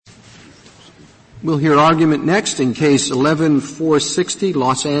We'll hear argument next in Case 11-460,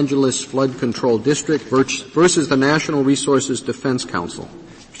 Los Angeles Flood Control District versus the National Resources Defense Council.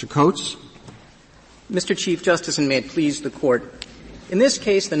 Mr. Coates. Mr. Chief Justice, and may it please the Court. In this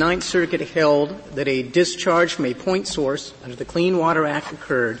case, the Ninth Circuit held that a discharge from a point source under the Clean Water Act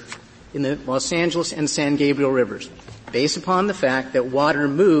occurred in the Los Angeles and San Gabriel rivers, based upon the fact that water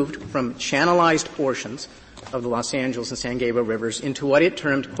moved from channelized portions of the Los Angeles and San Gabriel rivers into what it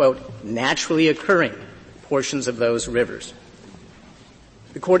termed, quote, naturally occurring portions of those rivers.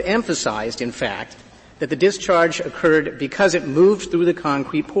 The Court emphasized, in fact, that the discharge occurred because it moved through the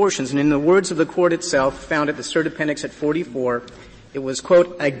concrete portions. And in the words of the Court itself, found at the Cert Appendix at 44, it was,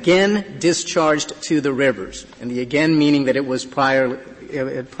 quote, again discharged to the rivers. And the again meaning that it was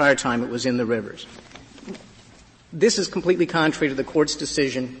at prior time it was in the rivers. This is completely contrary to the Court's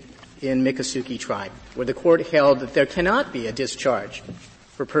decision in Miccosukee Tribe, where the Court held that there cannot be a discharge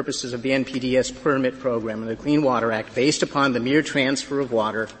for purposes of the NPDES permit program and the Clean Water Act based upon the mere transfer of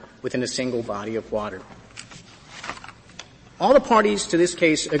water within a single body of water. All the parties to this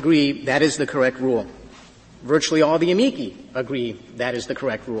case agree that is the correct rule. Virtually all the amici agree that is the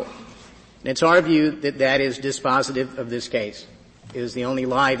correct rule. And it's our view that that is dispositive of this case. It is the only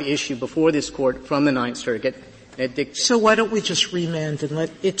live issue before this Court from the Ninth Circuit. So why don't we just remand and let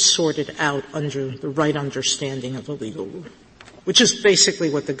it sort it out under the right understanding of the legal rule? Which is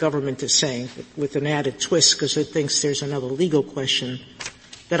basically what the government is saying, with an added twist, because it thinks there's another legal question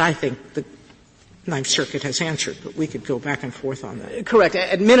that I think the Ninth Circuit has answered, but we could go back and forth on that. Correct.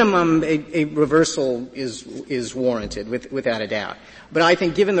 At minimum, a reversal is warranted, without a doubt. But I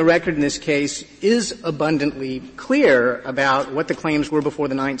think given the record in this case is abundantly clear about what the claims were before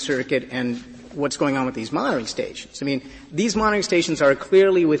the Ninth Circuit and what's going on with these monitoring stations. I mean, these monitoring stations are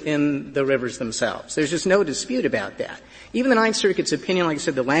clearly within the rivers themselves. There's just no dispute about that. Even the Ninth Circuit's opinion, like I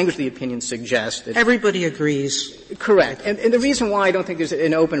said, the language of the opinion suggests that everybody agrees. Correct. And the reason why I don't think there's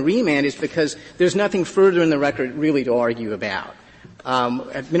an open remand is because there's nothing further in the record really to argue about.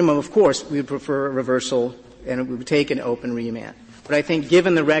 At minimum, of course, we would prefer a reversal and we would take an open remand. But I think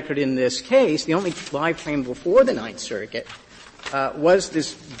given the record in this case, the only live claim before the Ninth Circuit was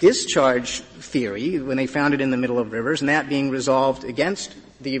this discharge theory when they found it in the middle of rivers, and that being resolved against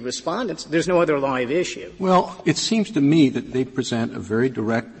the respondents. There's no other live issue. Well, it seems to me that they present a very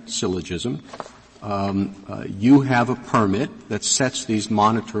direct syllogism. You have a permit that sets these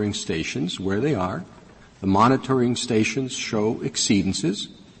monitoring stations where they are. The monitoring stations show exceedances.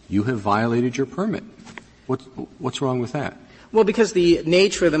 You have violated your permit. What's wrong with that? Well, because the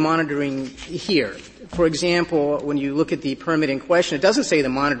nature of the monitoring here, for example, when you look at the permit in question, it doesn't say the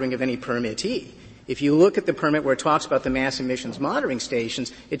monitoring of any permittee. If you look at the permit where it talks about the mass emissions monitoring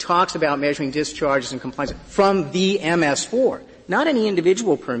stations, it talks about measuring discharges and compliance from the MS4, not any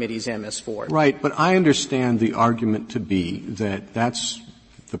individual permittee's MS4. Right, but I understand the argument to be that that's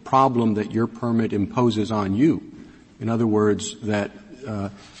the problem that your permit imposes on you. In other words, that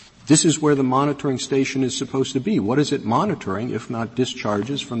this is where the monitoring station is supposed to be. What is it monitoring if not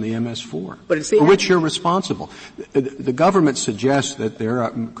discharges from the MS4, for which you're responsible? The government suggests that there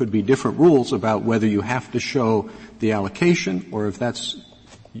could be different rules about whether you have to show the allocation or if that's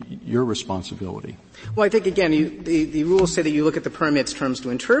your responsibility. Well, I think, again, the rules say that you look at the permit's terms to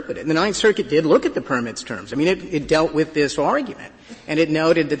interpret it. And the Ninth Circuit did look at the permit's terms. I mean, it dealt with this argument. And it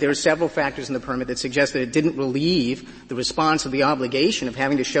noted that there are several factors in the permit that suggest that it didn't relieve the response of the obligation of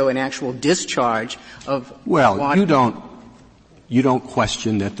having to show an actual discharge of water. You don't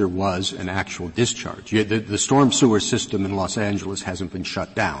question that there was an actual discharge. The storm sewer system in Los Angeles hasn't been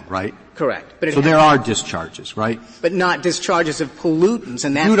shut down, right? Correct. So there are discharges, right? But not discharges of pollutants,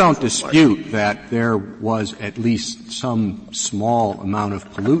 and that's you don't dispute that there was at least some small amount of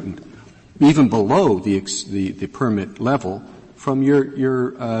pollutant, even below the permit level, from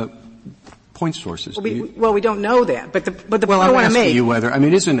your point sources. Well, we don't know that, but the point I want to make. You whether, I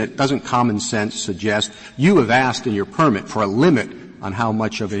mean, doesn't common sense suggest you have asked in your permit for a limit on how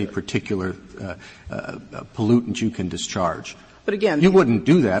much of a particular pollutant you can discharge? But again, you wouldn't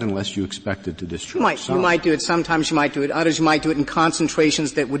do that unless you expected to discharge. You might do it sometimes, you might do it others, you might do it in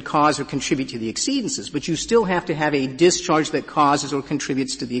concentrations that would cause or contribute to the exceedances, but you still have to have a discharge that causes or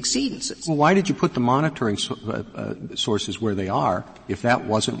contributes to the exceedances. Well, why did you put the monitoring sources where they are if that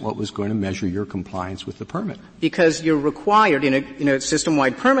wasn't what was going to measure your compliance with the permit? Because you're required in a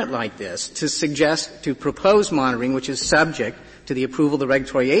system-wide permit like this to propose monitoring which is subject to the approval of the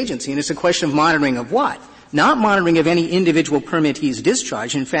regulatory agency. And it's a question of monitoring of what? Not monitoring of any individual permittee's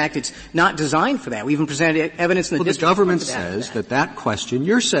discharge. In fact, it's not designed for that. We even presented evidence in the district. The government says that question,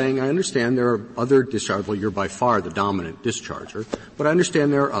 you're saying, I understand there are other discharges, well, you're by far the dominant discharger, but I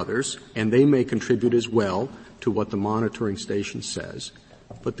understand there are others, and they may contribute as well to what the monitoring station says.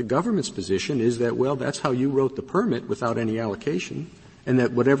 But the government's position is that, well, that's how you wrote the permit without any allocation, and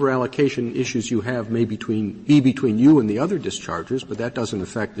that whatever allocation issues you have may be between you and the other dischargers, but that doesn't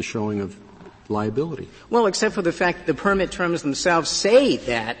affect the showing of liability. Well, except for the fact that the permit terms themselves say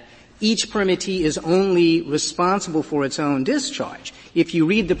that each permittee is only responsible for its own discharge. If you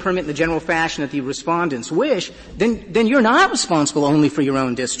read the permit in the general fashion that the respondents wish, then you're not responsible only for your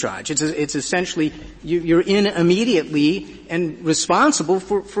own discharge. It's essentially you're in immediately and responsible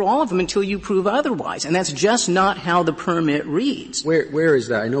for all of them until you prove otherwise. And that's just not how the permit reads. Where is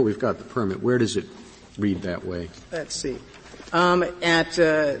that? I know we've got the permit. Where does it read that way? Let's see. At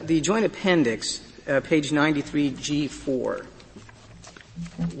the joint appendix, page 93 G4.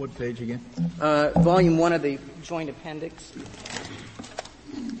 What page again? Volume 1 of the joint appendix,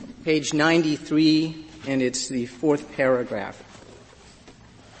 page 93, and it's the fourth paragraph.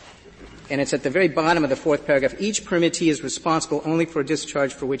 And it's at the very bottom of the fourth paragraph. Each permittee is responsible only for a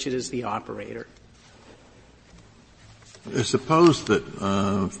discharge for which it is the operator. Suppose that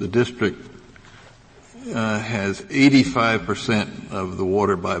the district has 85% of the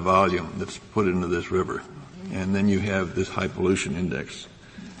water by volume that's put into this river, and then you have this high pollution index.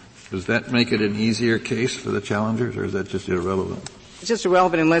 Does that make it an easier case for the challengers, or is that just irrelevant? It's just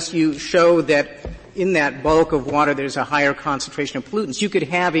irrelevant unless you show that in that bulk of water there's a higher concentration of pollutants. You could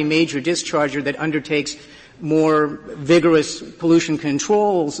have a major discharger that undertakes more vigorous pollution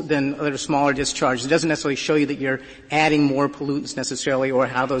controls than other smaller discharges. It doesn't necessarily show you that you're adding more pollutants necessarily, or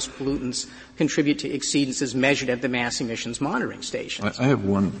how those pollutants contribute to exceedances measured at the mass emissions monitoring stations. I have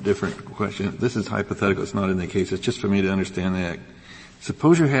one different question. This is hypothetical. It's not in the case. It's just for me to understand the act.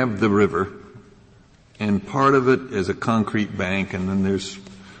 Suppose you have the river, and part of it is a concrete bank, and then there's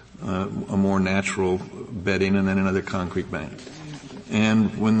a more natural bedding, and then another concrete bank.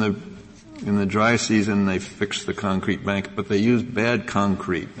 And in the dry season, they fix the concrete bank, but they use bad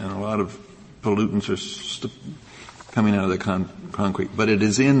concrete, and a lot of pollutants are coming out of the concrete. But it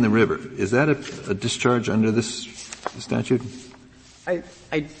is in the river. Is that a discharge under this statute?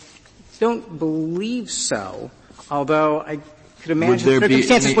 I don't believe so, although I could imagine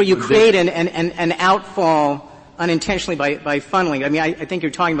circumstances where you create an outfall unintentionally by funneling. I mean, I think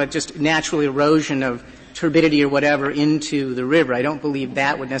you're talking about just natural erosion of turbidity or whatever into the river. I don't believe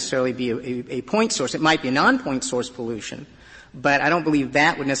that would necessarily be a point source. It might be a non-point source pollution, but I don't believe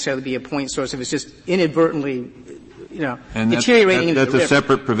that would necessarily be a point source if it's just inadvertently, deteriorating into the river. That's a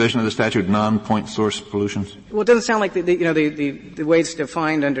separate provision of the statute, non-point source pollutions? Well, it doesn't sound like the way it's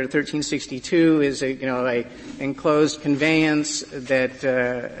defined under 1362 is a enclosed conveyance that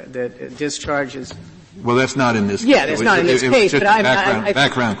discharges. Well, that's not in this case. Yeah, that's not in this case, but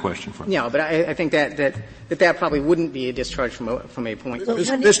background question for me. No, but I think that probably wouldn't be a discharge from a point.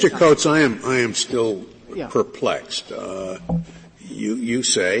 Mr. Coates, I am still perplexed. You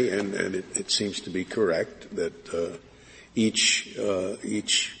say, and it seems to be correct, that each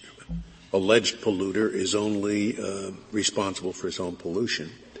alleged polluter is only responsible for his own pollution.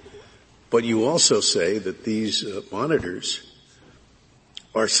 But you also say that these monitors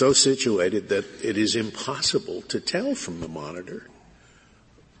are so situated that it is impossible to tell from the monitor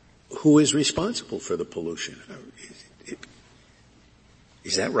who is responsible for the pollution.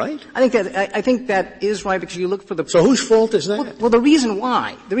 Is that right? I think that is right, because you look for the. So whose fault is that? Well, the reason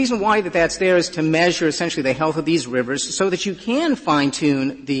why that's there is to measure essentially the health of these rivers, so that you can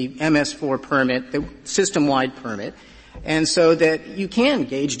fine-tune the MS4 permit, the system-wide permit, and so that you can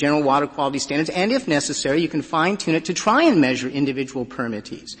gauge general water quality standards, and if necessary, you can fine-tune it to try and measure individual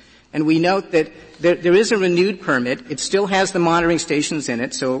permittees. And we note that there is a renewed permit. It still has the monitoring stations in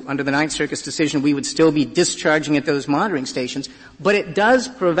it, so under the Ninth Circuit's decision, we would still be discharging at those monitoring stations, but it does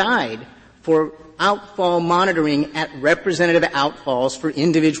provide for outfall monitoring at representative outfalls for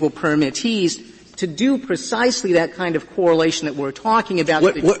individual permittees to do precisely that kind of correlation that we're talking about.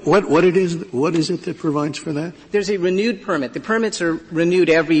 What is it that provides for that? There's a renewed permit. The permits are renewed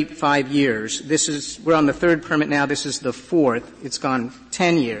every 5 years. We're on the third permit now. This is the fourth. It's gone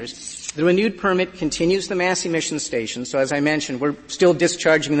 10 years. The renewed permit continues the mass emission station. So as I mentioned, we're still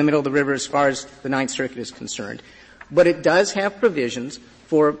discharging in the middle of the river as far as the Ninth Circuit is concerned. But it does have provisions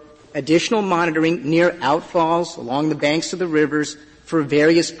for additional monitoring near outfalls along the banks of the rivers for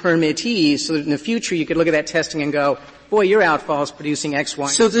various permittees, so that in the future you could look at that testing and go, boy, your outfall is producing X, Y.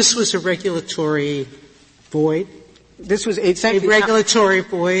 So this was a regulatory void? This was a essentially regulatory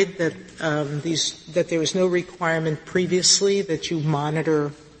void that that there was no requirement previously that you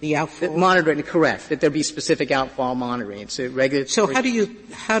monitor the outfall? Monitoring, correct. That there be specific outfall monitoring. It's a regulatory. So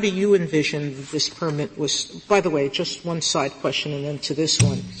how do you envision this permit was? By the way, just one side question, and then to this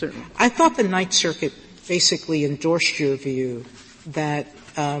one. Certainly. I thought the Ninth Circuit basically endorsed your view that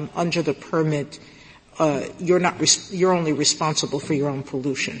under the permit, you're only responsible for your own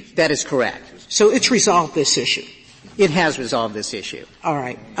pollution. That is correct. So it's resolved this issue. It has resolved this issue. All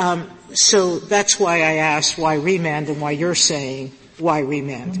right. So that's why I asked why remand and why you're saying why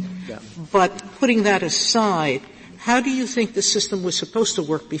remand. Yeah. But putting that aside, how do you think the system was supposed to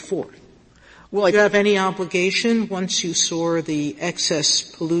work before? Well, do you have any obligation once you saw the excess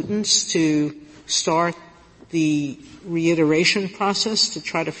pollutants to start the reiteration process to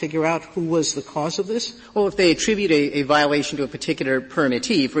try to figure out who was the cause of this? Well, if they attribute a violation to a particular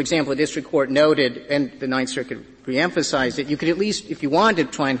permittee, for example, the district court noted, and the Ninth Circuit reemphasized it, you could at least, if you wanted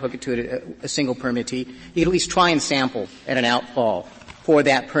to try and hook it to a single permittee, you could at least try and sample at an outfall for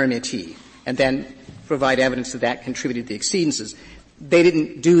that permittee, and then provide evidence that contributed to the exceedances. They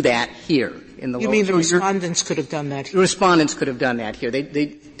didn't do that here in the You mean the respondents could have done that here? The respondents could have done that here. They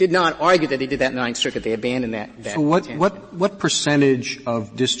did not argue that they did that in the Ninth Circuit. They abandoned that. So what percentage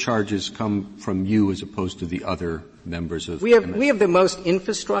of discharges come from you as opposed to the other members of We have the most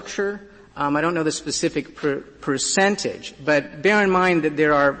infrastructure. I don't know the specific percentage, but bear in mind that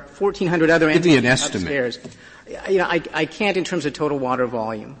there are 1,400 other entities Give me an estimate. upstairs. I can't in terms of total water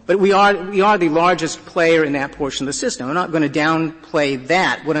volume, but we are the largest player in that portion of the system. I'm not going to downplay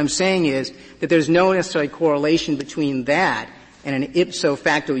that. What I'm saying is that there's no necessary correlation between that and an ipso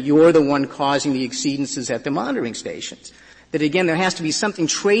facto, you're the one causing the exceedances at the monitoring stations. That again, there has to be something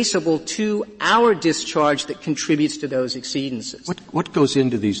traceable to our discharge that contributes to those exceedances. What goes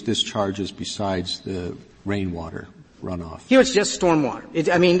into these discharges besides the rainwater runoff? Here it's just stormwater.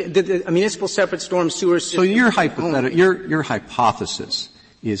 The municipal separate storm sewer system. So your hypothesis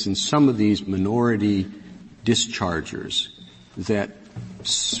is in some of these minority dischargers that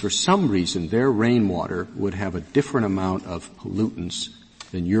for some reason their rainwater would have a different amount of pollutants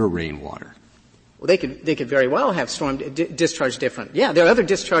than your rainwater. Well, they could very well have discharge different. Yeah, there are other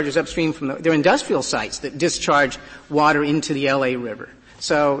discharges upstream from there are industrial sites that discharge water into the LA River.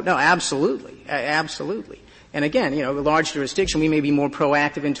 So, no, absolutely. Absolutely. And again, a large jurisdiction, we may be more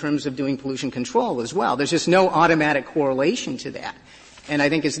proactive in terms of doing pollution control as well. There's just no automatic correlation to that. And I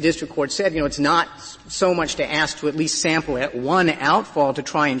think as the district court said, it's not so much to ask to at least sample at one outfall to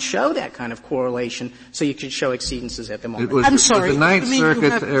try and show that kind of correlation so you could show exceedances at the moment. I'm sorry. Was the Ninth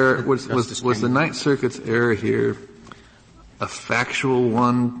Circuit's error, was the Ninth Circuit's error here a factual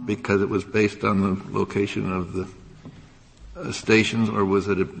one because it was based on the location of the stations, or was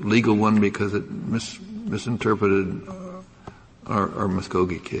it a legal one because it misinterpreted our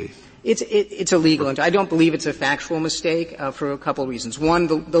Muskogee case? It's a legal, and I don't believe it's a factual mistake for a couple of reasons. One,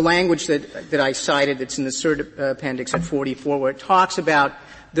 the language that I cited that's in the cert appendix at 44, where it talks about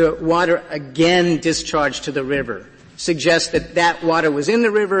the water again discharged to the river, suggests that water was in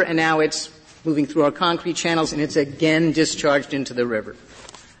the river and now it's moving through our concrete channels and it's again discharged into the river.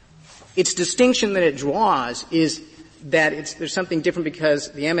 Its distinction that it draws is that there's something different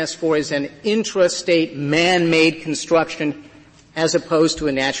because the MS4 is an intrastate man-made construction as opposed to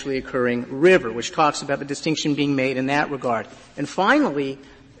a naturally occurring river, which talks about the distinction being made in that regard. And finally,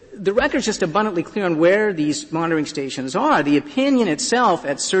 the record's just abundantly clear on where these monitoring stations are. The opinion itself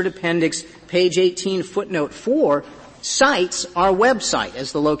at Cert Appendix page 18, footnote 4, cites our website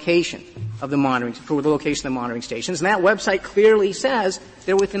as the location of the monitoring stations. And that website clearly says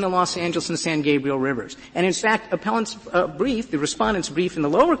they're within the Los Angeles and San Gabriel rivers. And in fact, appellant's brief, the respondent's brief in the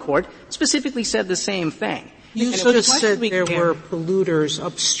lower court, specifically said the same thing. You just said there were polluters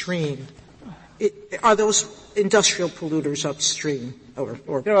upstream. Are those industrial polluters upstream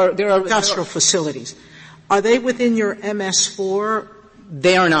or there are industrial facilities? Are they within your MS4?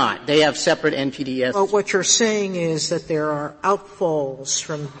 They are not. They have separate NPDES. But what you're saying is that there are outfalls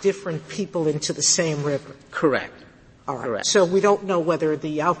from different people into the same river. Correct. All right. Correct. So we don't know whether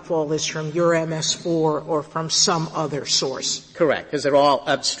the outfall is from your MS4 or from some other source. Correct, because they're all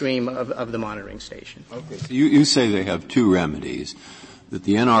upstream of the monitoring station. Okay. So you say they have two remedies, that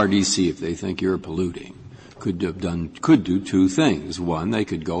the NRDC, if they think you're polluting, could do two things. One, they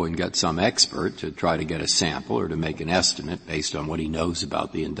could go and get some expert to try to get a sample or to make an estimate based on what he knows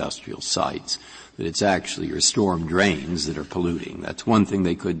about the industrial sites, that it's actually your storm drains that are polluting. That's one thing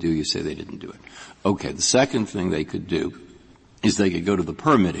they could do. You say they didn't do it. Okay, the second thing they could do is they could go to the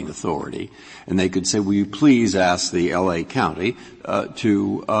permitting authority and they could say, will you please ask the L.A. County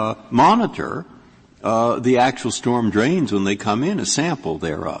to monitor the actual storm drains when they come in, a sample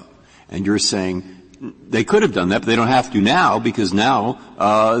thereof. And you're saying they could have done that, but they don't have to now because now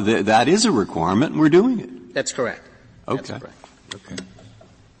that is a requirement and we're doing it. That's correct. Okay. That's correct. Okay.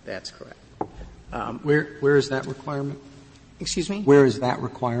 That's correct. Where is that requirement? Excuse me? Where is that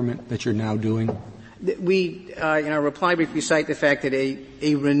requirement that you're now doing? We, in our reply brief, we cite the fact that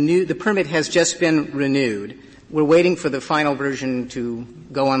the permit has just been renewed. We're waiting for the final version to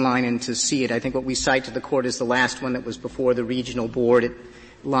go online and to see it. I think what we cite to the court is the last one that was before the regional board. It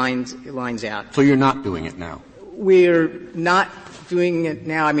lines out. So you're not doing it now? We're not doing it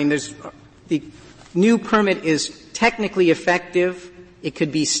now. I mean, the new permit is technically effective. It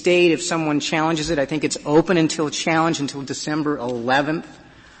could be stayed if someone challenges it. I think it's open until December 11th.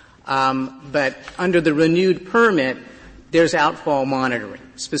 But under the renewed permit, there's outfall monitoring,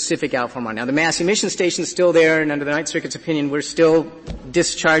 specific outfall monitoring. Now, the mass emission station is still there, and under the Ninth Circuit's opinion, we're still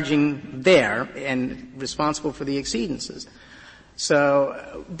discharging there and responsible for the exceedances.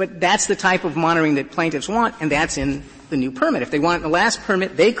 So, but that's the type of monitoring that plaintiffs want, and that's in the new permit. If they want the last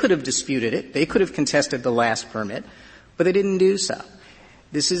permit, they could have disputed it. They could have contested the last permit, but they didn't do so.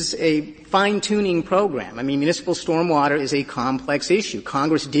 This is a fine-tuning program. I mean, municipal stormwater is a complex issue.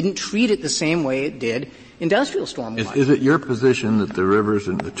 Congress didn't treat it the same way it did industrial stormwater. Is it your position that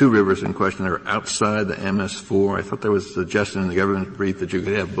the two rivers in question are outside the MS4? I thought there was a suggestion in the government brief that you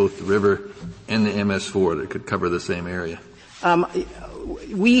could have both the river and the MS4 that could cover the same area.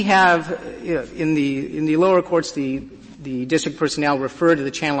 We have, in the lower courts, the district personnel refer to the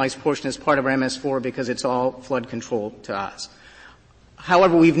channelized portion as part of our MS4 because it's all flood control to us.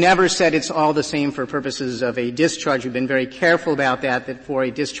 However, we've never said it's all the same for purposes of a discharge. We've been very careful about that for a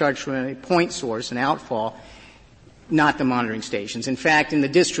discharge from a point source, an outfall, not the monitoring stations. In fact, in the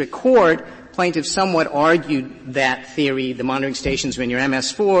district court, plaintiffs somewhat argued that theory. The monitoring stations are in your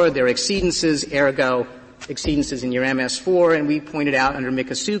MS4, they're exceedances, ergo exceedances in your MS4, and we pointed out under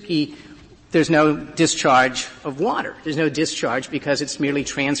Miccosukee there's no discharge of water. There's no discharge because it's merely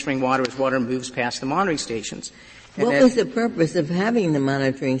transferring water as water moves past the monitoring stations. What was the purpose of having the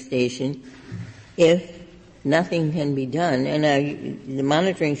monitoring station if nothing can be done? And the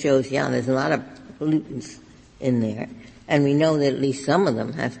monitoring shows, there's a lot of pollutants in there, and we know that at least some of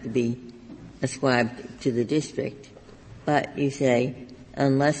them have to be ascribed to the district. But you say,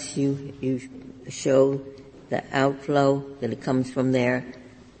 unless you show the outflow that it comes from there,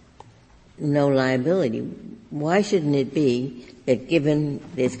 no liability. Why shouldn't it be that given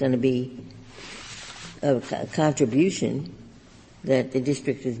there's going to be a contribution that the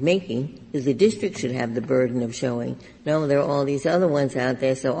district is making, is the district should have the burden of showing, no, there are all these other ones out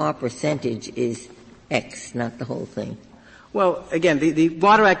there, so our percentage is X, not the whole thing. Well, again, the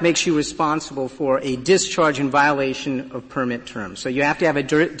Water Act makes you responsible for a discharge in violation of permit terms. So you have to have a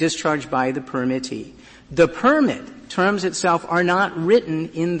discharge by the permittee. The permit terms itself are not written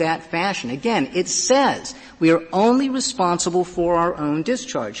in that fashion. Again, it says we are only responsible for our own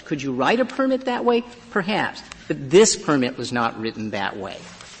discharge. Could you write a permit that way? Perhaps. But this permit was not written that way.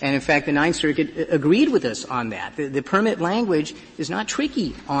 And in fact, the Ninth Circuit agreed with us on that. The permit language is not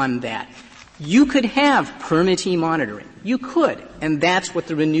tricky on that. You could have permittee monitoring. You could. And that's what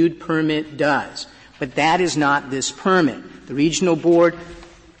the renewed permit does. But that is not this permit. The regional board,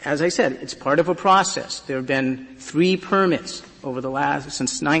 as I said, it's part of a process. There have been 3 permits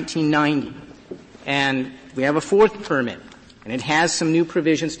since 1990. And we have a 4th permit. And it has some new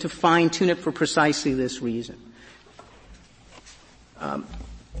provisions to fine-tune it for precisely this reason.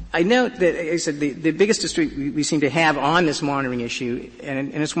 I note that, as I said, the biggest dispute we seem to have on this monitoring issue,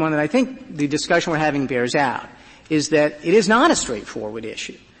 and it's one that I think the discussion we're having bears out, is that it is not a straightforward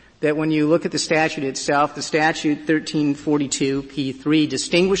issue. That when you look at the statute itself, the statute 1342P3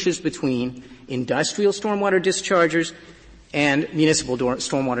 distinguishes between industrial stormwater dischargers and municipal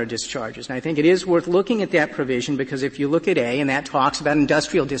stormwater dischargers. And I think it is worth looking at that provision because if you look at A, and that talks about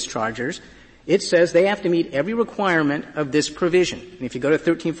industrial dischargers, it says they have to meet every requirement of this provision. And if you go to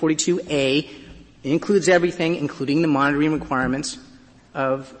 1342A, it includes everything, including the monitoring requirements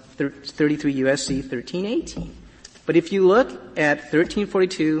of 33 U.S.C. 1318. But if you look at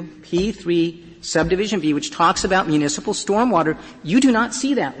 1342P3 subdivision B, which talks about municipal stormwater, you do not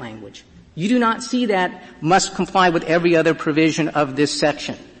see that language. You do not see that must comply with every other provision of this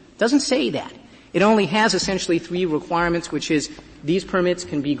section. It doesn't say that. It only has essentially 3 requirements, which is these permits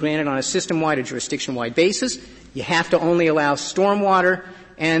can be granted on a system-wide or jurisdiction-wide basis. You have to only allow stormwater,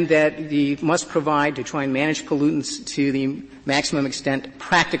 and that you must provide to try and manage pollutants to the maximum extent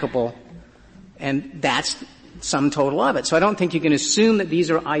practicable. And that's sum total of it. So I don't think you can assume that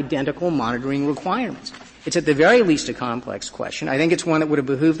these are identical monitoring requirements. It's at the very least a complex question. I think it's one that would have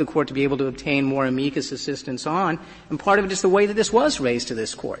behooved the Court to be able to obtain more amicus assistance on, and part of it is the way that this was raised to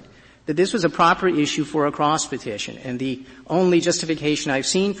this Court, that this was a proper issue for a cross petition. And the only justification I've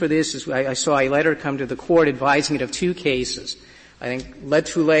seen for this is I saw a letter come to the Court advising it of two cases. I think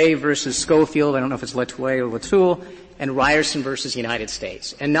Letoile versus Schofield, I don't know if it's Letoile or Latoul, and Ryerson versus United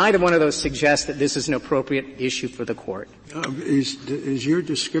States. And neither one of those suggests that this is an appropriate issue for the Court. Is your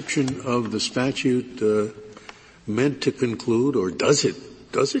description of the statute meant to conclude, or does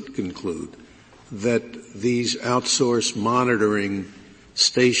it conclude, that these outsourced monitoring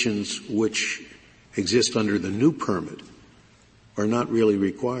stations which exist under the new permit are not really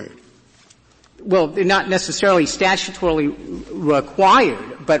required? Well, they're not necessarily statutorily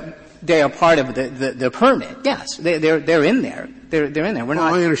required, but they are part of the permit. Yes, they're in there. They're in there. We're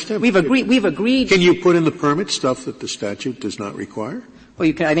not. I understand. We've agreed. Can you put in the permit stuff that the statute does not require? Well,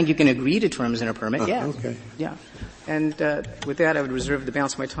 I think you can agree to terms in a permit. Yeah. Okay. Yeah. And with that, I would reserve the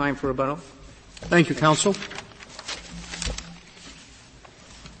balance of my time for rebuttal. Thank you, counsel.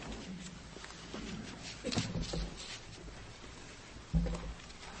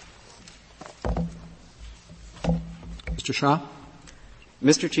 Mr. Shah.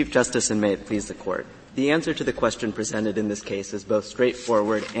 Mr. Chief Justice, and may it please the Court, the answer to the question presented in this case is both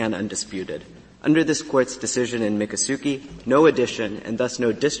straightforward and undisputed. Under this Court's decision in Miccosukee, no addition and thus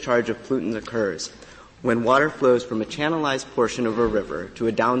no discharge of pollutants occurs when water flows from a channelized portion of a river to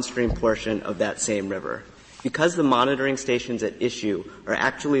a downstream portion of that same river. Because the monitoring stations at issue are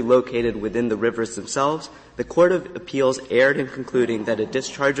actually located within the rivers themselves, the Court of Appeals erred in concluding that a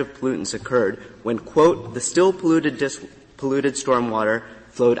discharge of pollutants occurred when, quote, the still polluted stormwater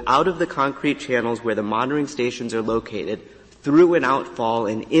flowed out of the concrete channels where the monitoring stations are located through an outfall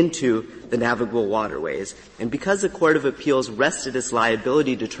and into the navigable waterways. And because the Court of Appeals rested its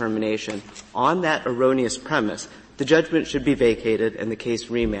liability determination on that erroneous premise, the judgment should be vacated and the case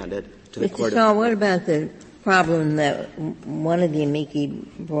remanded to the Court of Appeals. What about the problem that one of the amici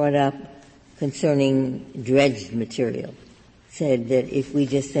brought up concerning dredged material? Said that if we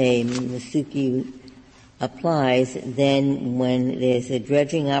just say Miccosukee applies, then when there's a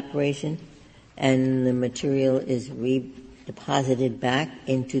dredging operation and the material is deposited back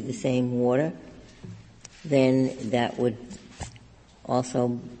into the same water, then that would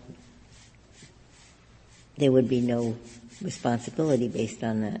also, there would be no responsibility based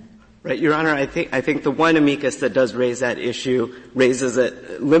on that. Right, Your Honor, I think the one amicus that does raise that issue raises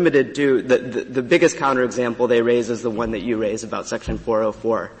it limited to the biggest counterexample they raise is the one that you raise about Section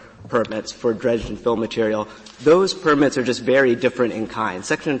 404 permits for dredged and fill material. Those permits are just very different in kind.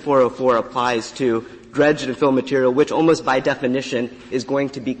 Section 404 applies to dredged and fill material, which almost by definition is going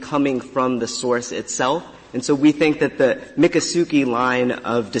to be coming from the source itself. And so we think that the Miccosukee line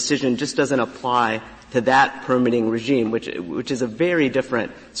of decision just doesn't apply to that permitting regime, which is a very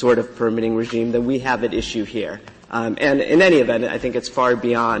different sort of permitting regime than we have at issue here. And in any event, I think it's far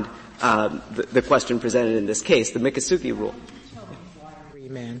beyond the question presented in this case, the Miccosukee rule.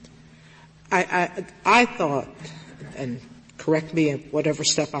 Remand. I thought, and correct me at whatever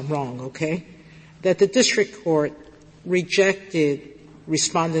step I'm wrong, okay, that the district court rejected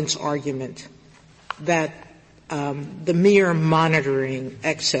respondents' argument that the mere monitoring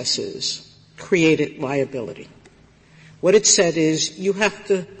excesses created liability. What it said is you have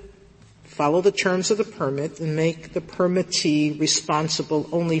to follow the terms of the permit and make the permittee responsible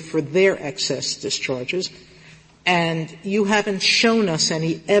only for their excess discharges, and you haven't shown us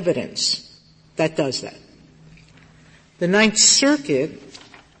any evidence that does that. The Ninth Circuit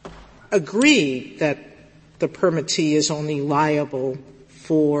agreed that the permittee is only liable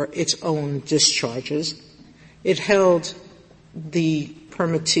for its own discharges. It held the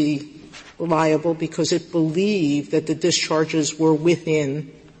permittee liable because it believed that the discharges were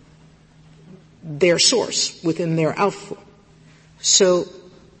within their source, within their outflow. So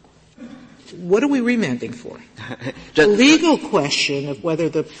what are we remanding for? The legal question of whether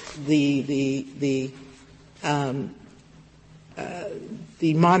the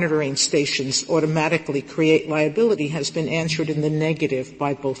monitoring stations automatically create liability has been answered in the negative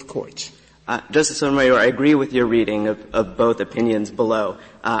by both courts. Justice Sotomayor, I agree with your reading of both opinions below.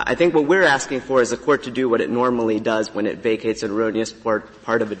 I think what we're asking for is the Court to do what it normally does when it vacates an erroneous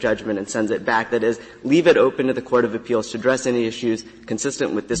part of a judgment and sends it back. That is, leave it open to the Court of Appeals to address any issues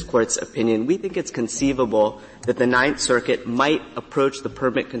consistent with this Court's opinion. We think it's conceivable that the Ninth Circuit might approach the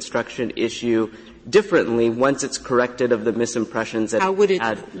permit construction issue differently once it's corrected of the misimpressions that it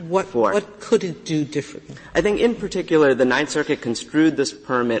had before. What could it do differently? I think in particular the Ninth Circuit construed this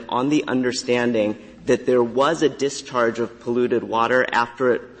permit on the understanding that there was a discharge of polluted water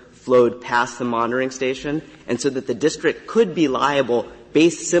after it flowed past the monitoring station, and so that the district could be liable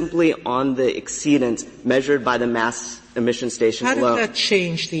based simply on the exceedance measured by the mass emission station alone. How does that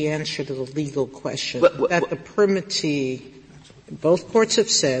change the answer to the legal question? That the permittee, both courts have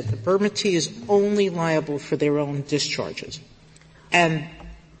said, the permittee is only liable for their own discharges. And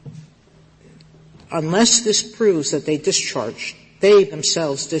unless this proves that they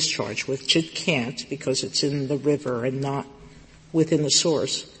themselves discharge, which it can't because it's in the river and not within the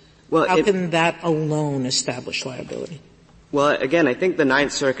source, how can that alone establish liability? Well, again, I think the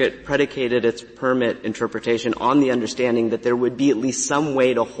Ninth Circuit predicated its permit interpretation on the understanding that there would be at least some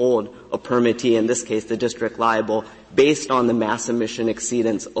way to hold a permittee, in this case the district, liable based on the mass emission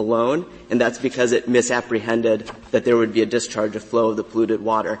exceedance alone, and that's because it misapprehended that there would be a discharge of flow of the polluted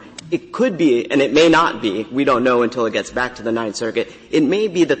water. It could be, and it may not be, we don't know until it gets back to the Ninth Circuit, it may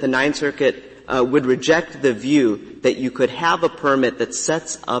be that the Ninth Circuit would reject the view that you could have a permit that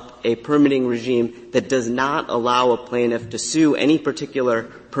sets up a permitting regime that does not allow a plaintiff to sue any particular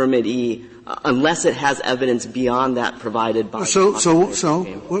permittee unless it has evidence beyond that provided by So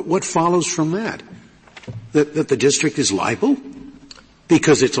what follows from that? That the district is liable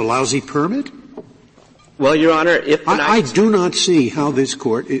because it's a lousy permit? Well, Your Honor, if I do not see how this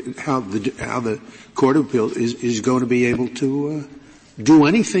court, how the Court of Appeals is going to be able to do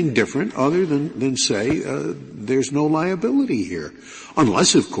anything different other than say there's no liability here,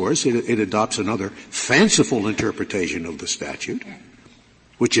 unless, of course, it adopts another fanciful interpretation of the statute,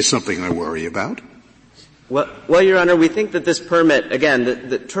 which is something I worry about. Well, Your Honor, we think that this permit, again,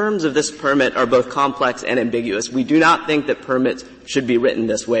 the terms of this permit are both complex and ambiguous. We do not think that permits should be written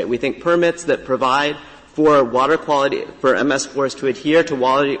this way. We think permits that provide for water quality, for MS4s to adhere to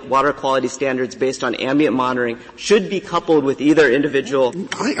water quality standards based on ambient monitoring should be coupled with either individual.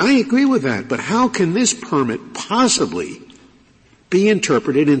 I agree with that, but how can this permit possibly be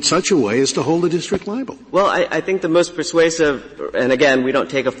interpreted in such a way as to hold the district liable? Well, I think the most persuasive, and again, we don't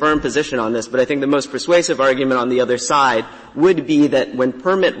take a firm position on this, but I think the most persuasive argument on the other side would be that when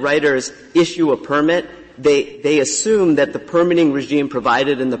permit writers issue a permit, they assume that the permitting regime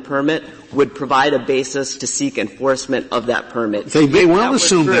provided in the permit would provide a basis to seek enforcement of that permit. They may well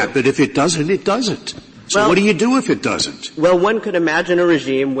assume that, but if it doesn't, it doesn't. So what do you do if it doesn't? Well, one could imagine a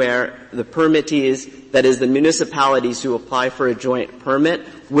regime where the permittees, that is the municipalities who apply for a joint permit,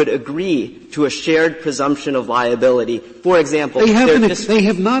 would agree to a shared presumption of liability. For example, they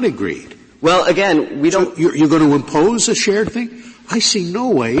have not agreed. Well, again, we don't. So you're going to impose a shared thing? I see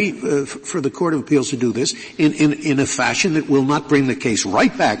no way for the Court of Appeals to do this in a fashion that will not bring the case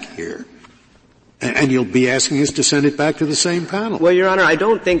right back here. And you'll be asking us to send it back to the same panel. Well, Your Honor, I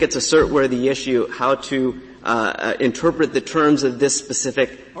don't think it's a cert-worthy issue how to interpret the terms of this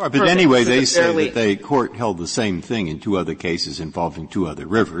specific. All right, but anyway, they say that the court held the same thing in two other cases involving two other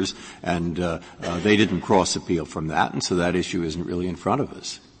rivers, and they didn't cross-appeal from that, and so that issue isn't really in front of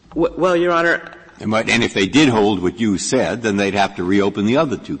us. Well, Your Honor. And if they did hold what you said, then they'd have to reopen the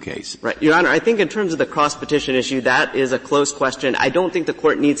other two cases. Right. Your Honor, I think in terms of the cross-petition issue, that is a close question. I don't think the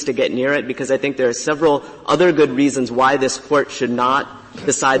Court needs to get near it because I think there are several other good reasons why this Court should not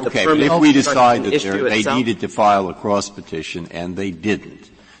decide the permit. Okay, but if we decide that they needed to file a cross-petition and they didn't,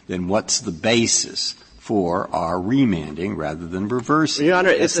 then what's the basis for our remanding rather than reversing? Your Honor,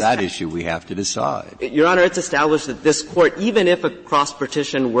 it's that issue we have to decide. Your Honor, it's established that this Court, even if a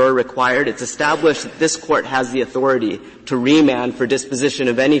cross-petition were required, it's established that this Court has the authority to remand for disposition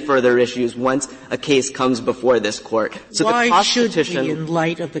of any further issues once a case comes before this Court. So why the cross-petition should be in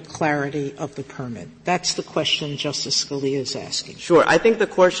light of the clarity of the permit? That's the question Justice Scalia is asking. Sure. I think the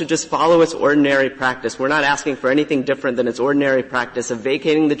Court should just follow its ordinary practice. We're not asking for anything different than its ordinary practice of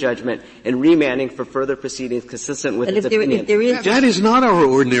vacating the judgment and remanding for further proceedings consistent with its opinion. That is not our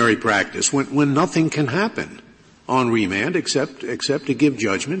ordinary practice when nothing can happen on remand except to give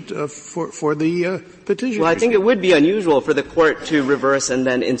judgment for the petition. Well, I think it would be unusual for the Court to reverse and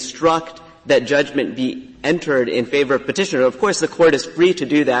then instruct that judgment be entered in favor of petitioner. Of course, the Court is free to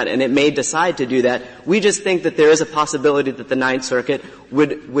do that, and it may decide to do that. We just think that there is a possibility that the Ninth Circuit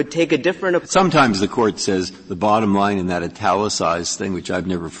would take a different approach. Sometimes the Court says the bottom line in that italicized thing, which I've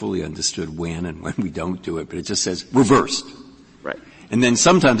never fully understood when and when we don't do it, but it just says reversed. Right. And then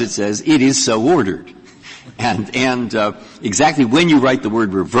sometimes it says it is so ordered. And exactly when you write the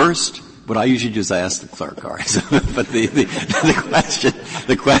word reversed, what I usually just ask the clerk, all right. But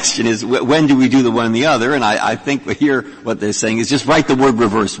the question is, when do we do the one and the other? And I think here what they're saying is just write the word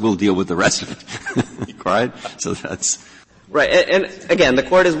reversed, we'll deal with the rest of it. Right? So that's. Right. And again, the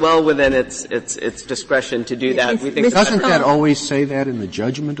Court is well within its discretion to do that. We think doesn't that always say that in the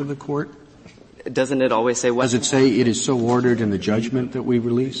judgment of the Court? Doesn't it always say what? Does it say it is so ordered in the judgment that we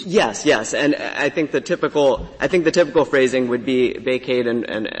release? Yes. And I think the typical phrasing would be vacate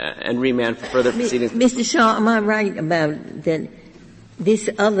and remand for further proceedings. Mr. Shaw, am I right about that this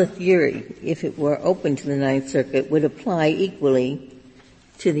other theory, if it were open to the Ninth Circuit, would apply equally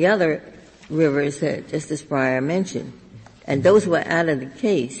to the other rivers that Justice Breyer mentioned? And those were out of the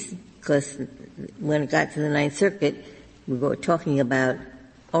case because when it got to the Ninth Circuit, we were talking about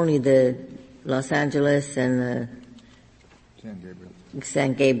only the Los Angeles and the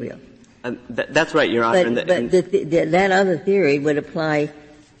San Gabriel. That's right, Your Honor. But that other theory would apply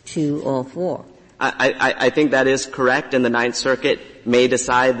to all four. I think that is correct, and the Ninth Circuit may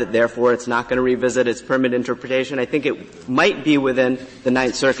decide that therefore it's not going to revisit its permit interpretation. I think it might be within the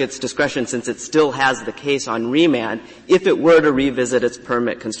Ninth Circuit's discretion, since it still has the case on remand, if it were to revisit its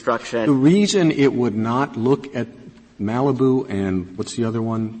permit construction. The reason it would not look at Malibu and what's the other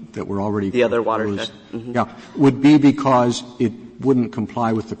one that we're already the other watershed, would be because it wouldn't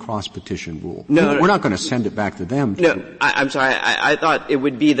comply with the cross-petition rule. No, we're not going to send it back to them. No, I'm sorry. I thought it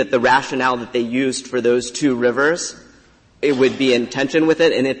would be that the rationale that they used for those two rivers, it would be in tension with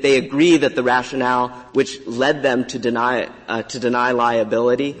it, and if they agree that the rationale which led them to deny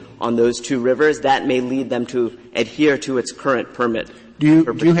liability on those two rivers, that may lead them to adhere to its current permit. Do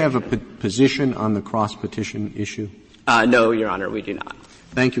you have a position on the cross-petition issue? No, Your Honor, we do not.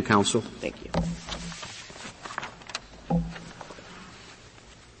 Thank you, counsel. Thank you.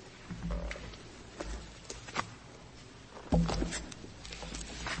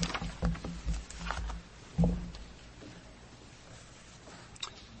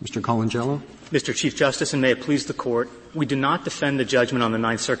 Mr. Colangelo? Mr. Chief Justice, and may it please the Court, we do not defend the judgment on the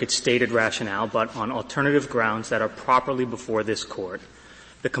Ninth Circuit's stated rationale, but on alternative grounds that are properly before this Court.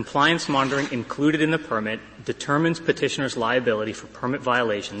 The compliance monitoring included in the permit determines petitioner's liability for permit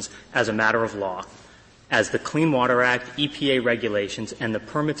violations as a matter of law, as the Clean Water Act, EPA regulations, and the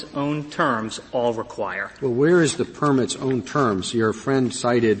permit's own terms all require. Well, where is the permit's own terms? Your friend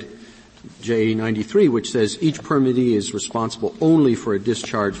cited JA 93, which says each permittee is responsible only for a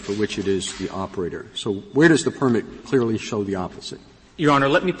discharge for which it is the operator. So where does the permit clearly show the opposite? Your Honor,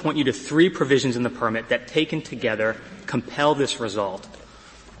 let me point you to three provisions in the permit that, taken together, compel this result.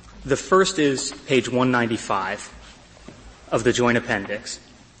 The first is page 195 of the Joint Appendix,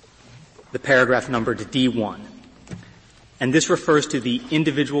 the paragraph numbered D1. And this refers to the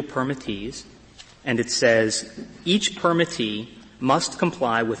individual permittees, and it says, each permittee must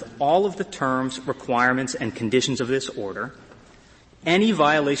comply with all of the terms, requirements, and conditions of this order. Any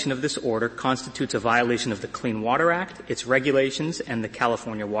violation of this order constitutes a violation of the Clean Water Act, its regulations, and the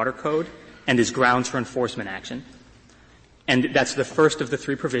California Water Code, and is grounds for enforcement action. And that's the first of the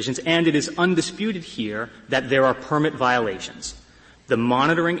three provisions, and it is undisputed here that there are permit violations. The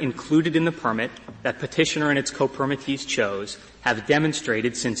monitoring included in the permit that petitioner and its co-permittees chose have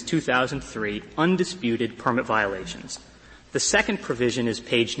demonstrated since 2003 undisputed permit violations. The second provision is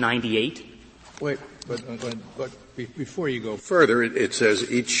page 98. Wait, but before you go further, it says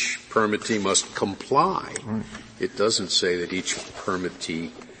each permittee must comply. Right. It doesn't say that each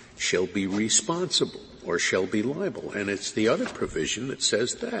permittee shall be responsible or shall be liable. And it's the other provision that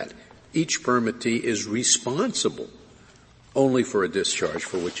says that. Each permittee is responsible only for a discharge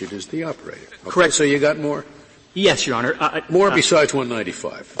for which it is the operator. Okay, correct. So you got more? Yes, Your Honor. More besides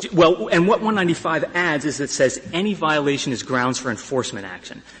 195. Well, and what 195 adds is it says any violation is grounds for enforcement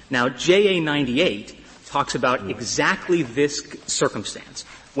action. Now, JA 98 talks about exactly this circumstance,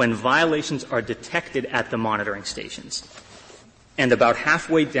 when violations are detected at the monitoring stations. And about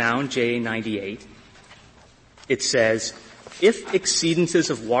halfway down JA 98, it says, if exceedances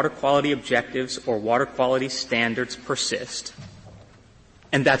of water quality objectives or water quality standards persist,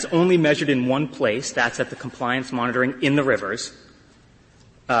 and that's only measured in one place, that's at the compliance monitoring in the rivers,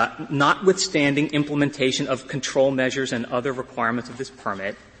 notwithstanding implementation of control measures and other requirements of this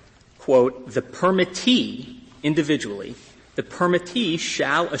permit, quote, the permittee, individually, the permittee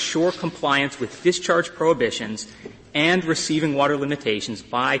shall assure compliance with discharge prohibitions and receiving water limitations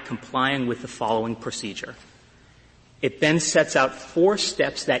by complying with the following procedure. It then sets out 4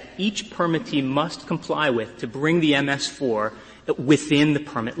 steps that each permittee must comply with to bring the MS4 within the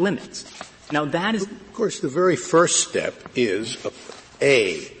permit limits. Now that is... Of course, the very first step is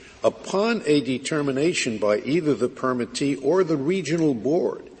upon a determination by either the permittee or the regional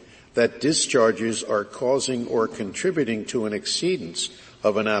board that discharges are causing or contributing to an exceedance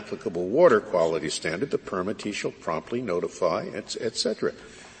of an applicable water quality standard, the permittee shall promptly notify, etc.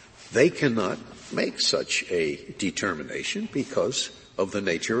 They cannot make such a determination because of the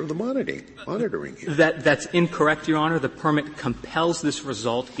nature of the monitoring here. That's incorrect, Your Honor. The permit compels this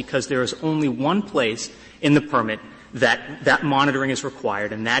result because there is only one place in the permit that monitoring is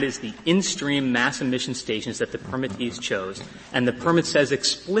required, and that is the in-stream mass emission stations that the permittees chose. And the permit says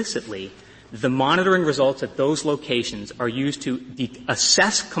explicitly the monitoring results at those locations are used to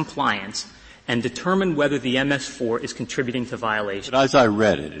assess compliance and determine whether the MS4 is contributing to violations. But as I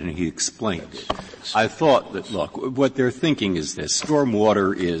read it, and he explained it, I thought that, look, what they're thinking is this.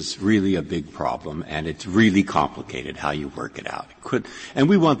 Stormwater is really a big problem, and it's really complicated how you work it out. And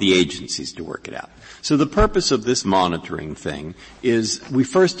we want the agencies to work it out. So the purpose of this monitoring thing is we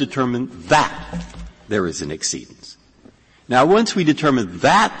first determine that there is an exceedance. Now, once we determine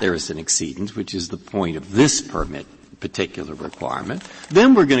that there is an exceedance, which is the point of this permit particular requirement,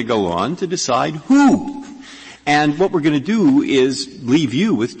 then we're going to go on to decide who. And what we're going to do is leave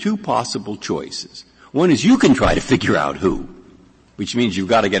you with two possible choices. One is you can try to figure out who, which means you've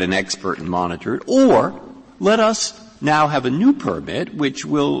got to get an expert and monitor it, or let us now have a new permit which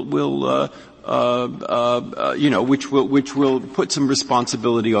will put some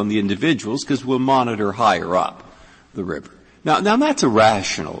responsibility on the individuals because we'll monitor higher up the river. Now that's a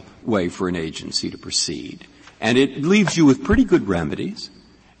rational way for an agency to proceed. And it leaves you with pretty good remedies.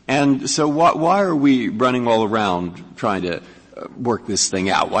 And so why are we running all around trying to work this thing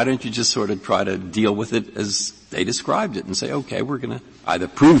out? Why don't you just sort of try to deal with it as they described it and say, okay, we're going to either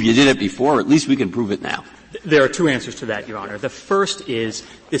prove you did it before or at least we can prove it now? There are two answers to that, Your Honor. The first is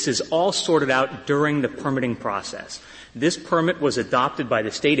this is all sorted out during the permitting process. This permit was adopted by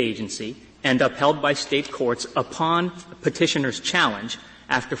the state agency and upheld by state courts upon petitioner's challenge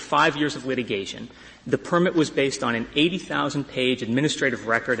after 5 years of litigation. The permit was based on an 80,000-page administrative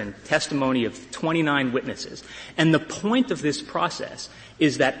record and testimony of 29 witnesses. And the point of this process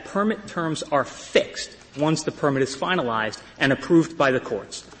is that permit terms are fixed once the permit is finalized and approved by the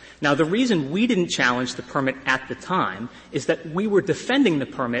courts. Now, the reason we didn't challenge the permit at the time is that we were defending the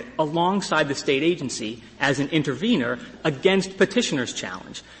permit alongside the state agency as an intervener against petitioner's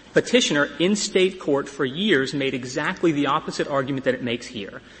challenge. Petitioner in state court for years made exactly the opposite argument that it makes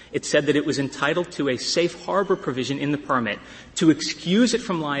here. It said that it was entitled to a safe harbor provision in the permit to excuse it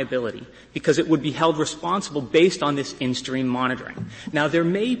from liability because it would be held responsible based on this in-stream monitoring. Now, there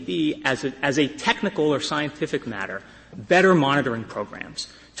may be, as a technical or scientific matter, better monitoring programs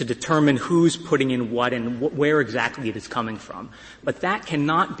to determine who's putting in what and where exactly it is coming from. But that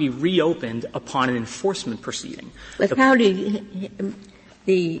cannot be reopened upon an enforcement proceeding. But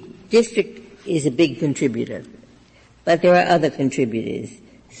the district is a big contributor, but there are other contributors.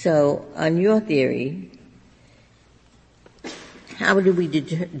 So on your theory, how do we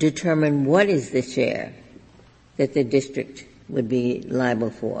determine what is the share that the district would be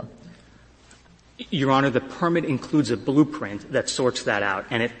liable for? Your Honor, the permit includes a blueprint that sorts that out,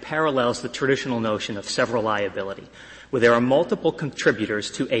 and it parallels the traditional notion of several liability, where there are multiple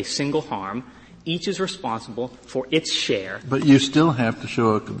contributors to a single harm. Each is responsible for its share. But you still have to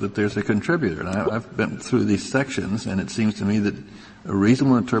show that there's a contributor. And I've been through these sections, and it seems to me that a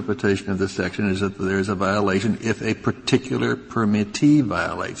reasonable interpretation of this section is that there is a violation if a particular permittee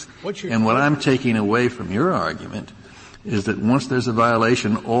violates. And what I'm taking away from your argument is that once there's a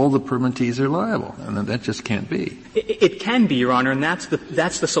violation, all the permittees are liable, and that just can't be. It can be, Your Honor, and that's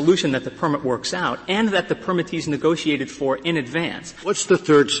the solution that the permit works out, and that the permittees negotiated for in advance. What's the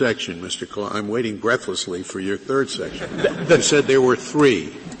third section, Mr. Clark? I'm waiting breathlessly for your third section. You said there were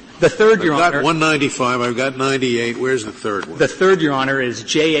three. The third, Your Honor. I've got 195. I've got 98. Where's the third one? The third, Your Honor, is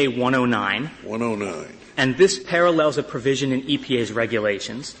JA 109. 109. And this parallels a provision in EPA's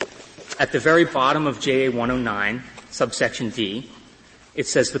regulations. At the very bottom of JA 109, subsection D, it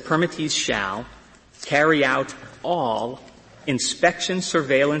says the permittees shall carry out all inspection,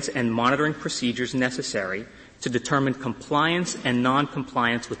 surveillance, and monitoring procedures necessary to determine compliance and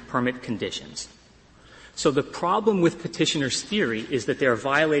noncompliance with permit conditions. So the problem with petitioner's theory is that they are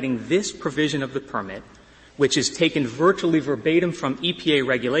violating this provision of the permit, which is taken virtually verbatim from EPA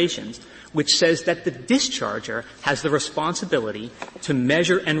regulations, which says that the discharger has the responsibility to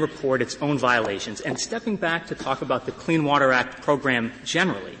measure and report its own violations. And stepping back to talk about the Clean Water Act program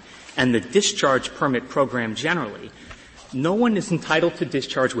generally and the discharge permit program generally, no one is entitled to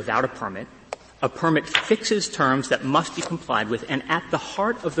discharge without a permit. A permit fixes terms that must be complied with, and at the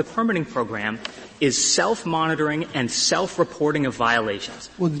heart of the permitting program is self-monitoring and self-reporting of violations.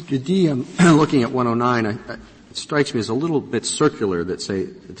 Well, the D, looking at 109, it strikes me as a little bit circular to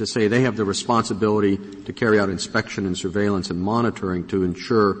say they have the responsibility to carry out inspection and surveillance and monitoring to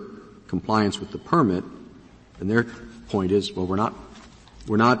ensure compliance with the permit. And their point is, well, we're not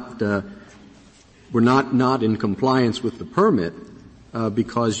in compliance with the permit,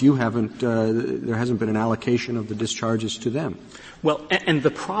 because you haven't, there hasn't been an allocation of the discharges to them. Well, and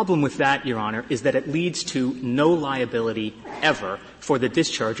the problem with that, Your Honor, is that it leads to no liability ever for the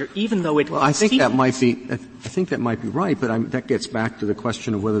discharger, even though it. Well, I think that might be. I think that might be right, but that gets back to the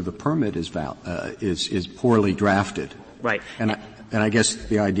question of whether the permit is poorly drafted. Right. And I guess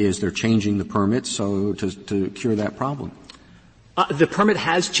the idea is they're changing the permit so to cure that problem. The permit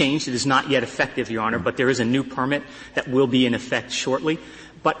has changed. It is not yet effective, Your Honor, but there is a new permit that will be in effect shortly.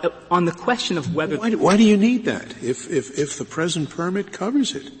 But on the question of whether why do you need that if the present permit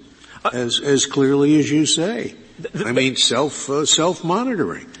covers it as clearly as you say? I mean,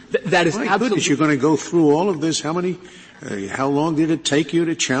 self-monitoring. That is My absolutely. goodness, you're going to go through all of this. How long did it take you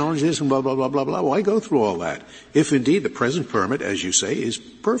to challenge this and blah, blah, blah, blah, blah? Why go through all that? If indeed the present permit, as you say, is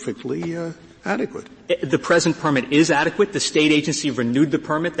perfectly, adequate. The present permit is adequate. The state agency renewed the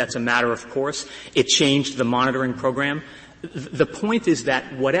permit. That's a matter of course. It changed the monitoring program. The point is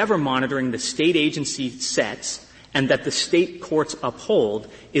that whatever monitoring the state agency sets and that the state courts uphold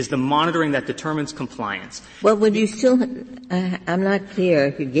is the monitoring that determines compliance. Well, would you still I'm not clear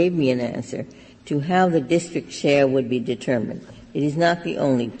if you gave me an answer to how the district share would be determined. It is not the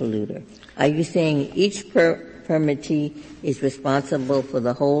only polluter. Are you saying each permittee is responsible for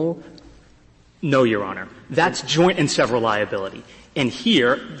the whole? No, Your Honor. That's joint and several liability. And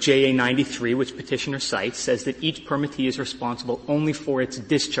here, JA 93, which petitioner cites, says that each permittee is responsible only for its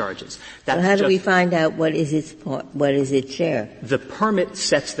discharges. That's how do we find out what is its share? The permit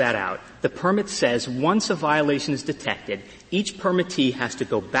sets that out. The permit says once a violation is detected, each permittee has to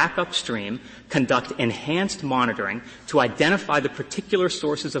go back upstream, conduct enhanced monitoring to identify the particular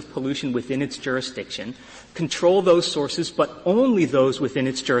sources of pollution within its jurisdiction, control those sources, but only those within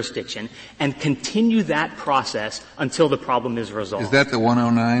its jurisdiction, and continue that process until the problem is resolved. Is that the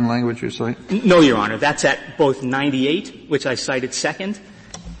 109 language you're citing? No, Your Honor. That's at both 98, which I cited second,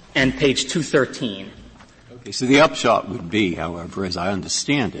 and page 213. Okay, so the upshot would be, however, as I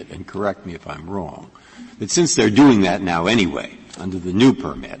understand it, and correct me if I'm wrong, that since they're doing that now anyway, under the new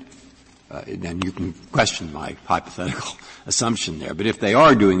permit, and you can question my hypothetical assumption there, but if they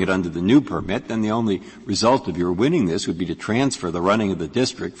are doing it under the new permit, then the only result of your winning this would be to transfer the running of the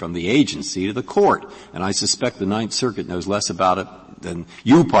district from the agency to the court. And I suspect the Ninth Circuit knows less about it than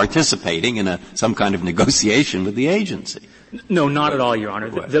you participating in some kind of negotiation with the agency. No, not at all, Your Honor.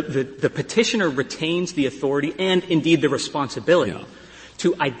 The petitioner retains the authority and indeed the responsibility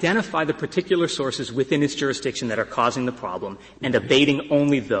to identify the particular sources within its jurisdiction that are causing the problem and abating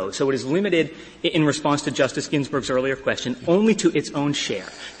only those. So it is limited, in response to Justice Ginsburg's earlier question, only to its own share.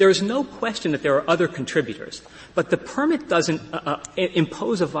 There is no question that there are other contributors, but the permit doesn't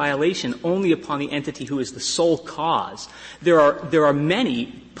impose a violation only upon the entity who is the sole cause. There are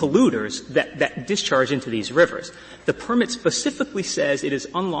many polluters that discharge into these rivers. The permit specifically says it is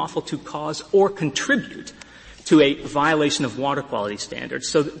unlawful to cause or contribute to a violation of water quality standards.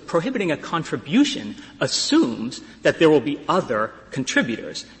 So prohibiting a contribution assumes that there will be other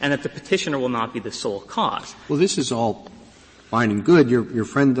contributors and that the petitioner will not be the sole cause. Well, this is all fine and good. Your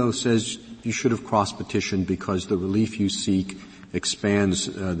friend, though, says you should have cross-petitioned because the relief you seek expands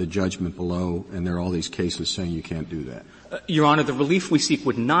the judgment below, and there are all these cases saying you can't do that. Your Honor, the relief we seek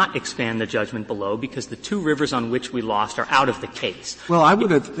would not expand the judgment below because the two rivers on which we lost are out of the case. Well,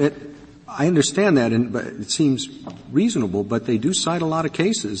 I understand that, but it seems reasonable, but they do cite a lot of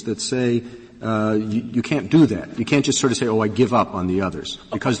cases that say you can't do that. You can't just sort of say, I give up on the others.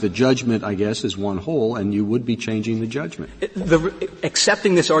 Because the judgment, I guess, is one whole, and you would be changing the judgment.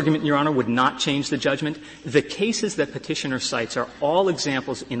 Accepting this argument, Your Honor, would not change the judgment. The cases that petitioner cites are all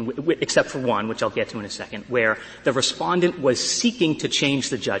examples, except for one, which I'll get to in a second, where the respondent was seeking to change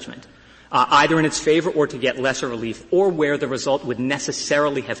the judgment. Either in its favor or to get lesser relief, or where the result would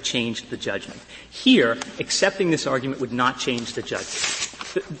necessarily have changed the judgment. Here, accepting this argument would not change the judgment.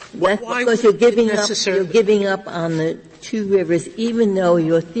 Why? Because you're giving up on the two rivers, even though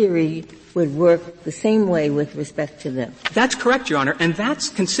your theory would work the same way with respect to them. That's correct, Your Honor, and that's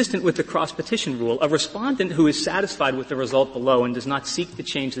consistent with the cross-petition rule. A respondent who is satisfied with the result below and does not seek to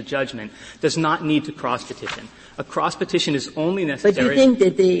change the judgment does not need to cross-petition. A cross-petition is only necessary. But you think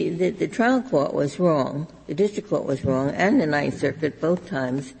that the trial court was wrong, the district court was wrong, and the Ninth Circuit both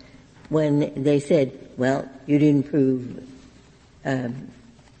times when they said, well, you didn't prove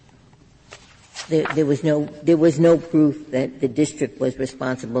there was no proof that the district was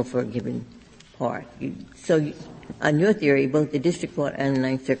responsible for a given part. On your theory, both the district court and the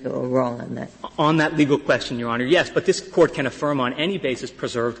Ninth Circuit were wrong on that. On that legal question, Your Honor, yes, but this court can affirm on any basis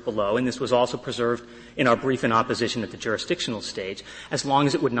preserved below, and this was also preserved in our brief in opposition at the jurisdictional stage, as long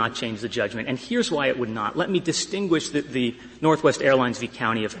as it would not change the judgment. And here's why it would not. Let me distinguish the Northwest Airlines v.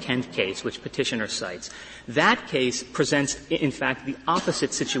 County of Kent case, which petitioner cites. That case presents, in fact, the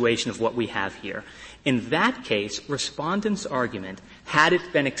opposite situation of what we have here. In that case, respondents' argument, had it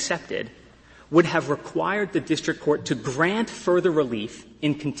been accepted, would have required the district court to grant further relief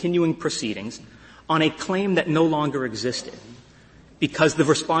in continuing proceedings on a claim that no longer existed, because the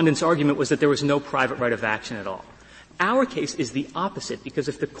respondent's argument was that there was no private right of action at all. Our case is the opposite, because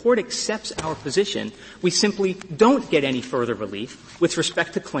if the court accepts our position, we simply don't get any further relief with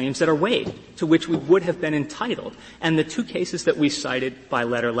respect to claims that are waived, to which we would have been entitled. And the two cases that we cited by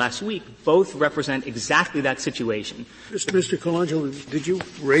letter last week both represent exactly that situation. Mr. Colangelo, did you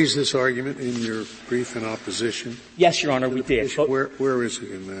raise this argument in your brief in opposition? Yes, Your Honor, we did. Where is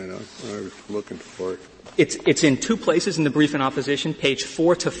it in that? I was looking for it. It's in two places in the brief in opposition, page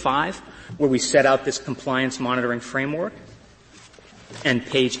 4 to 5, where we set out this compliance monitoring framework, and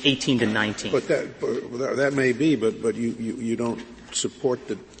page 18 to 19. But that may be, but you don't support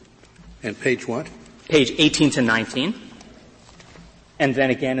the, and page what? Page 18 to 19. And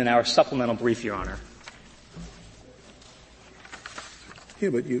then again in our supplemental brief, Your Honor. Yeah,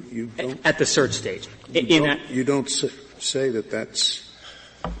 but you don't. At the cert stage. You don't say that that's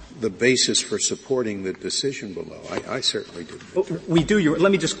the basis for supporting the decision below. I certainly didn't. We do.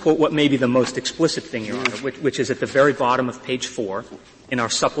 Let me just quote what may be the most explicit thing, Your Honor, which is at the very bottom of page 4 in our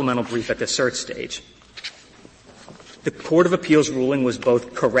supplemental brief at the cert stage. The Court of Appeals ruling was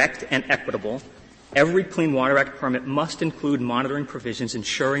both correct and equitable. Every Clean Water Act permit must include monitoring provisions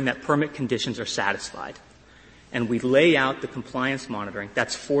ensuring that permit conditions are satisfied. And we lay out the compliance monitoring.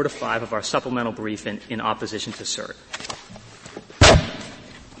 That's 4 to 5 of our supplemental brief in opposition to cert.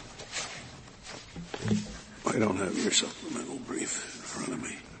 I don't have your supplemental brief in front of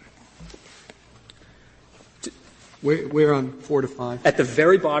me. Where on 4 to 5? At the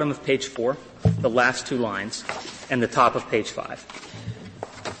very bottom of page 4, the last two lines, and the top of page 5.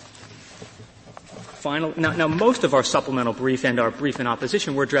 Now most of our supplemental brief and our brief in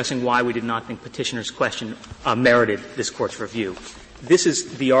opposition were addressing why we did not think petitioner's question merited this Court's review. This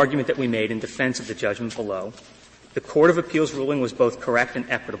is the argument that we made in defense of the judgment below. The Court of Appeals ruling was both correct and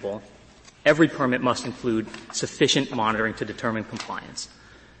equitable. Every permit must include sufficient monitoring to determine compliance.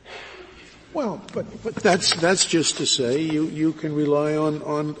 Well, but that's just to say you can rely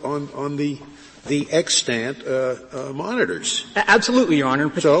on the extant monitors. Absolutely, Your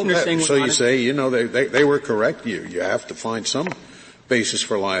Honor. So you say, they were correct. You have to find some basis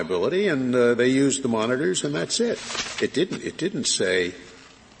for liability, and they used the monitors, and that's it. It didn't say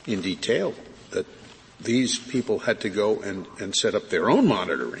in detail that these people had to go and set up their own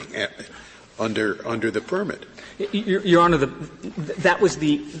monitoring under the permit. Your Honor,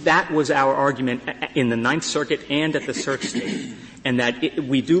 that was our argument in the Ninth Circuit and at the search stage, and that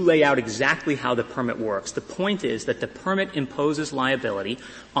we do lay out exactly how the permit works. The point is that the permit imposes liability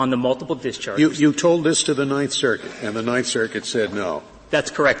on the multiple discharges. You told this to the Ninth Circuit, and the Ninth Circuit said no.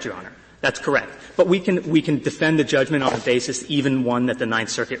 That's correct, Your Honor. That's correct. But we can defend the judgment on the basis, even one that the Ninth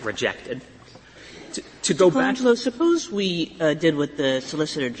Circuit rejected. To go back, Colangelo, suppose we did what the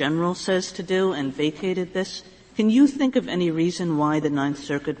Solicitor General says to do and vacated this. Can you think of any reason why the Ninth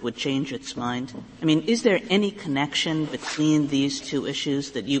Circuit would change its mind? I mean, is there any connection between these two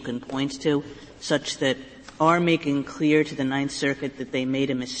issues that you can point to, such that our making clear to the Ninth Circuit that they made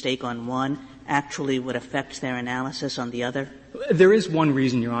a mistake on one actually would affect their analysis on the other? There is one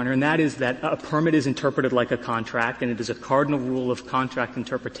reason, Your Honor, and that is that a permit is interpreted like a contract, and it is a cardinal rule of contract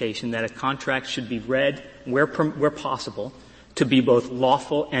interpretation that a contract should be read where possible to be both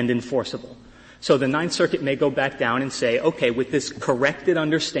lawful and enforceable. So the Ninth Circuit may go back down and say, okay, with this corrected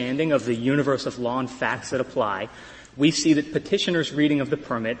understanding of the universe of law and facts that apply, we see that petitioner's reading of the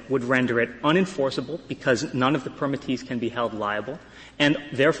permit would render it unenforceable because none of the permittees can be held liable, and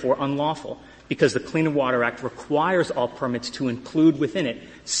therefore unlawful, because the Clean Water Act requires all permits to include within it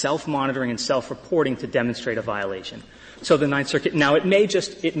self-monitoring and self-reporting to demonstrate a violation. So the Ninth Circuit, now it may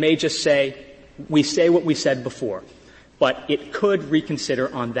just say, we say what we said before, but it could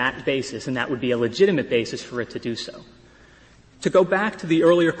reconsider on that basis, and that would be a legitimate basis for it to do so. To go back to the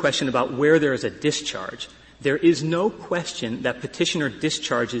earlier question about where there is a discharge, there is no question that petitioner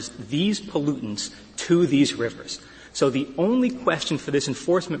discharges these pollutants to these rivers. So the only question for this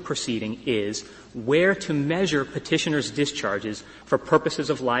enforcement proceeding is where to measure petitioner's discharges for purposes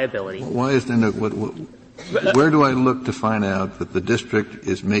of liability. Why isn't it Where do I look to find out that the district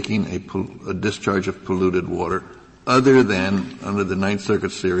is making a discharge of polluted water other than under the Ninth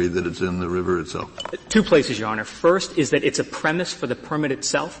Circuit theory that it's in the river itself? Two places, Your Honor. First is that it's a premise for the permit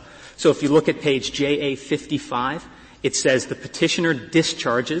itself. So if you look at page JA 55, it says the petitioner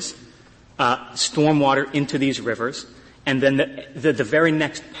discharges stormwater into these rivers, and then the very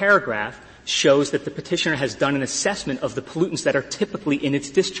next paragraph shows that the petitioner has done an assessment of the pollutants that are typically in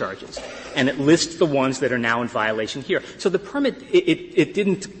its discharges, and it lists the ones that are now in violation here. So the permit,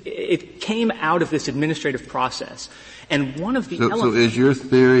 it came out of this administrative process. And one of the elements. So is your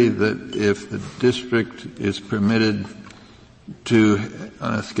theory that if the district is permitted to,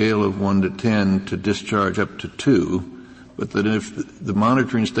 on a scale of 1 to 10, to discharge up to 2, but that if the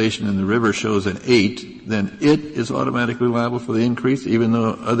monitoring station in the river shows an 8, then it is automatically liable for the increase, even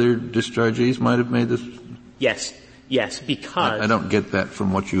though other dischargees might have made this? Yes, because I don't get that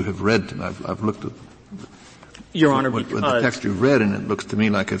from what you have read tonight. I've looked at Your Honor, with the text you've read, and it looks to me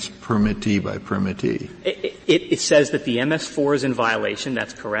like it's permittee by permittee. It says that the MS4 is in violation.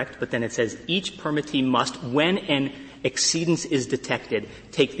 That's correct. But then it says each permittee must, when an exceedance is detected,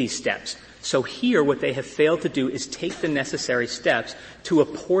 take these steps. So here, what they have failed to do is take the necessary steps to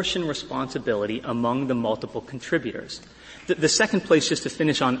apportion responsibility among the multiple contributors. The second place, just to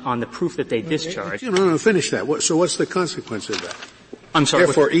finish on the proof that they discharge. No, finish that. So what's the consequence of that? I'm sorry.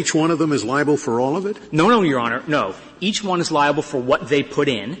 Therefore, each one of them is liable for all of it? No, Your Honor. No. Each one is liable for what they put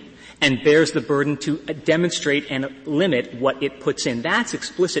in and bears the burden to demonstrate and limit what it puts in. That's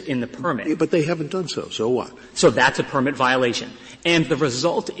explicit in the permit. Yeah, but they haven't done so. So what? So that's a permit violation. And the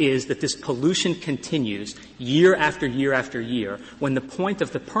result is that this pollution continues year after year after year, when the point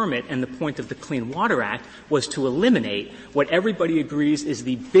of the permit and the point of the Clean Water Act was to eliminate what everybody agrees is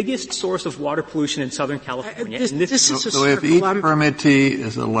the biggest source of water pollution in Southern California. So if each permittee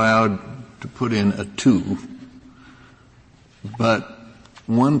is allowed to put in a 2, but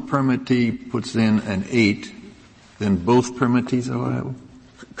one permittee puts in an 8, then both permittees are liable?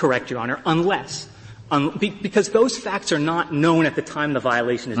 Correct, Your Honor, unless because those facts are not known at the time the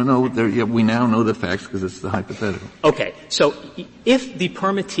violation is. No, we now know the facts because it's the hypothetical. Okay, so if the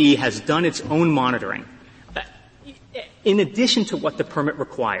permittee has done its own monitoring, in addition to what the permit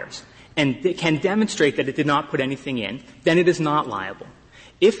requires, and it can demonstrate that it did not put anything in, then it is not liable.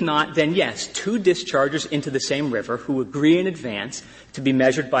 If not, then yes, 2 dischargers into the same river who agree in advance to be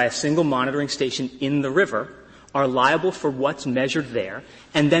measured by a single monitoring station in the river are liable for what's measured there,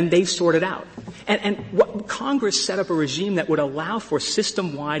 and then they sort it out. And what Congress set up a regime that would allow for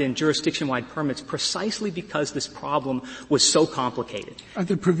system-wide and jurisdiction-wide permits precisely because this problem was so complicated. Are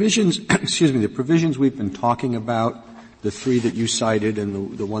the provisions, the provisions we've been talking about, the 3 that you cited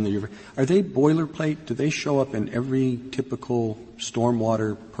and the one that you're, are they boilerplate? Do they show up in every typical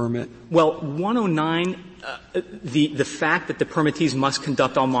stormwater permit? Well, 109, the fact that the permittees must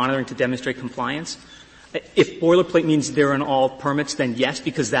conduct all monitoring to demonstrate compliance, if boilerplate means they're in all permits, then yes,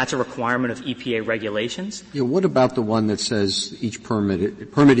 because that's a requirement of EPA regulations. Yeah, what about the one that says each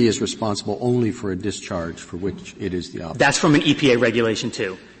permittee is responsible only for a discharge for which it is the opposite? That's from an EPA regulation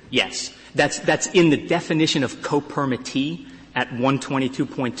too. Yes. That's in the definition of co-permittee at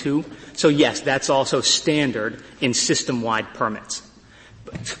 122.2. So yes, that's also standard in system-wide permits.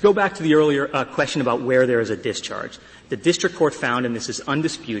 But to go back to the earlier question about where there is a discharge, the district court found, and this is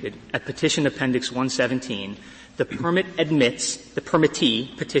undisputed, at Petition Appendix 117, the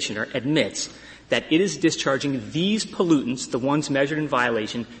permittee petitioner admits that it is discharging these pollutants, the ones measured in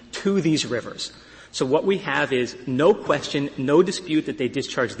violation, to these rivers. So what we have is no question, no dispute that they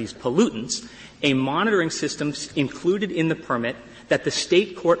discharge these pollutants, a monitoring system included in the permit that the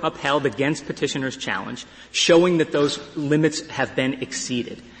state court upheld against petitioner's challenge, showing that those limits have been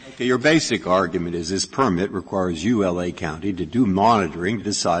exceeded. Okay, your basic argument is this permit requires you, L.A. County, to do monitoring to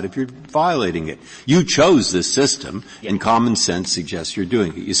decide if you're violating it. You chose this system, and common sense suggests you're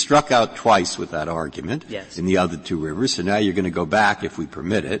doing it. You struck out twice with that argument in the other 2 rivers, so now you're going to go back, if we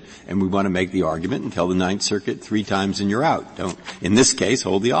permit it, and we want to make the argument and tell the Ninth Circuit 3 times and you're out. Don't, in this case,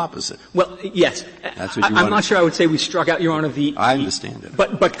 hold the opposite. Well, yes. That's what you I'm not sure I would say we struck out, Your Honor, I understand it.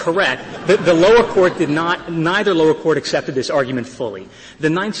 But correct. The lower court neither lower court accepted this argument fully. The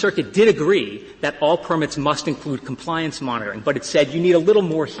Ninth Circuit did agree that all permits must include compliance monitoring, but it said you need a little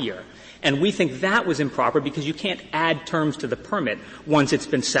more here. And we think that was improper because you can't add terms to the permit once it's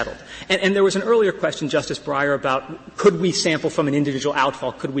been settled. And there was an earlier question, Justice Breyer, about could we sample from an individual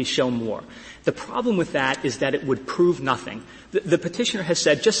outfall? Could we show more? The problem with that is that it would prove nothing. The petitioner has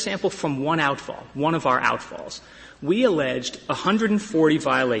said just sample from one outfall, one of our outfalls. We alleged 140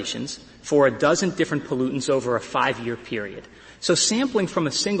 violations for a dozen different pollutants over a 5-year period. So sampling from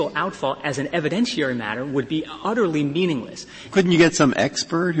a single outfall as an evidentiary matter would be utterly meaningless. Couldn't you get some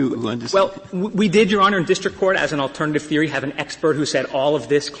expert who understood? Well, we did, Your Honor, in district court as an alternative theory have an expert who said all of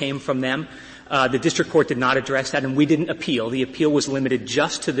this came from them. The district court did not address that, and we didn't appeal. The appeal was limited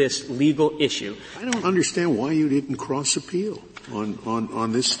just to this legal issue. I don't understand why you didn't cross-appeal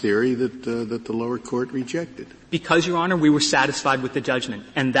on this theory that the lower court rejected. Because, Your Honor, we were satisfied with the judgment,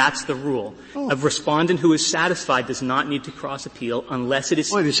 and that's the rule. A respondent who is satisfied does not need to cross-appeal unless it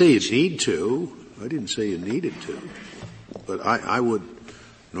is... Well, I didn't say you need to. I didn't say you needed to. But I would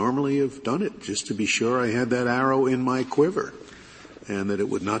normally have done it just to be sure I had that arrow in my quiver, and that it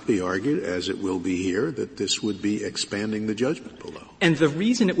would not be argued, as it will be here, that this would be expanding the judgment below. And the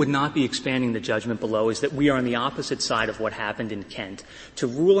reason it would not be expanding the judgment below is that we are on the opposite side of what happened in Kent. To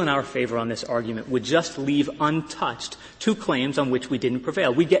rule in our favor on this argument would just leave untouched two claims on which we didn't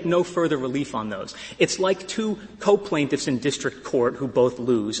prevail. We get no further relief on those. It's like two co-plaintiffs in district court who both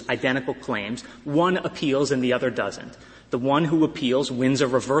lose identical claims. One appeals and the other doesn't. The one who appeals wins a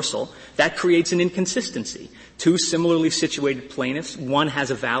reversal. That creates an inconsistency. Two similarly situated plaintiffs, one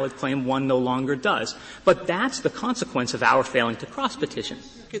has a valid claim, one no longer does. But that's the consequence of our failing to cross-petition.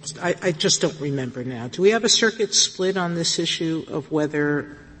 I just don't remember now. Do we have a circuit split on this issue of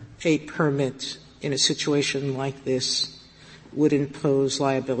whether a permit in a situation like this would impose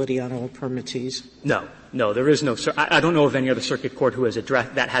liability on all permittees? No, there is no. I don't know of any other circuit court who has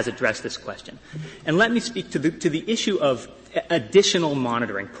addressed this question. And let me speak to the issue of additional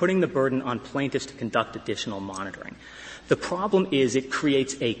monitoring, putting the burden on plaintiffs to conduct additional monitoring. The problem is it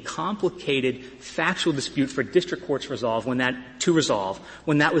creates a complicated factual dispute for district courts to resolve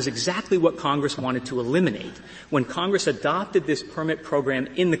when that was exactly what Congress wanted to eliminate. When Congress adopted this permit program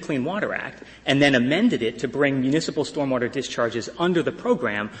in the Clean Water Act and then amended it to bring municipal stormwater discharges under the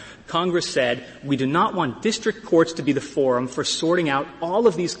program, Congress said we do not want district courts to be the forum for sorting out all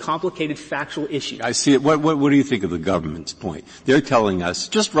of these complicated factual issues. I see it. What do you think of the government's point? They're telling us,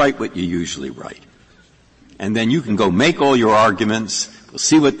 just write what you usually write. And then you can go make all your arguments, we'll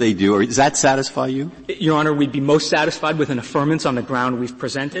see what they do. Or does that satisfy you? Your Honor, we'd be most satisfied with an affirmance on the ground we've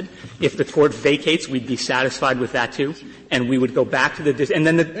presented. If the court vacates, we'd be satisfied with that too. And we would go back to and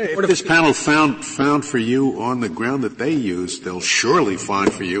then if this panel found for you on the ground that they used, they'll surely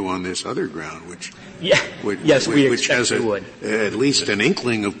find for you on this other ground, which has at least an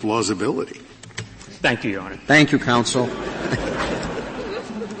inkling of plausibility. Thank you, Your Honor. Thank you, counsel.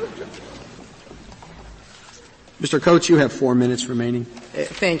 Mr. Coates, you have 4 minutes remaining.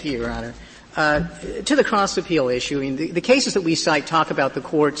 Thank you, Your Honor. To the cross-appeal issue, I mean, the cases that we cite talk about the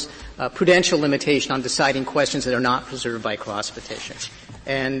Court's prudential limitation on deciding questions that are not preserved by cross-petition.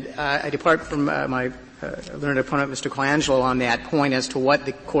 And I depart from my learned opponent, Mr. Colangelo, on that point as to what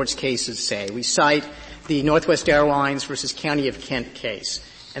the Court's cases say. We cite the Northwest Airlines versus County of Kent case.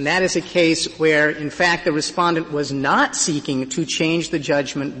 And that is a case where, in fact, the respondent was not seeking to change the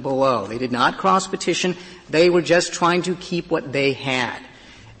judgment below. They did not cross-petition. They were just trying to keep what they had.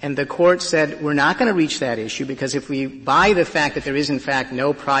 And the Court said, we're not going to reach that issue because if we buy the fact that there is, in fact,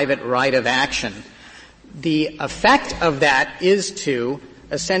 no private right of action, the effect of that is to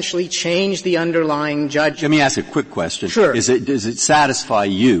essentially change the underlying judgment. Let me ask a quick question. Sure. Does it satisfy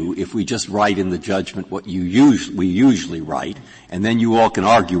you if we just write in the judgment what we usually write, and then you all can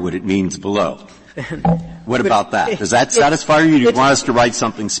argue what it means below? What about that? Does that satisfy you? Do you want us to write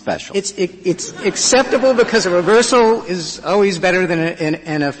something special? It's acceptable because a reversal is always better than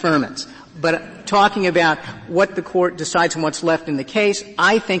an affirmance. But talking about what the Court decides and what's left in the case,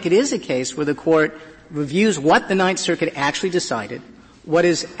 I think it is a case where the Court reviews what the Ninth Circuit actually decided, what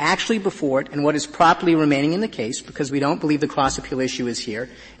is actually before it, and what is properly remaining in the case, because we don't believe the cross-appeal issue is here.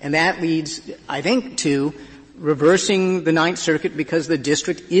 And that leads, I think, to reversing the Ninth Circuit because the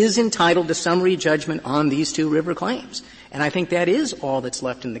district is entitled to summary judgment on these two river claims. And I think that is all that's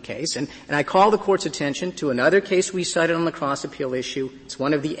left in the case. And I call the Court's attention to another case we cited on the cross-appeal issue. It's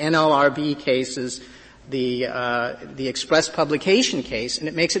one of the NLRB cases, the express publication case, and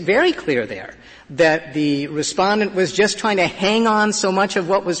it makes it very clear there that the respondent was just trying to hang on so much of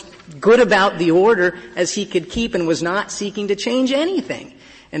what was good about the order as he could keep and was not seeking to change anything.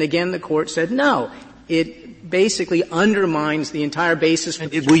 And again, the Court said no. It basically undermines the entire basis.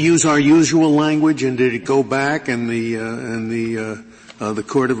 Did we use our usual language, and did it go back and the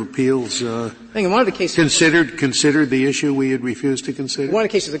Court of Appeals I think in one of the cases considered the issue we had refused to consider? In one of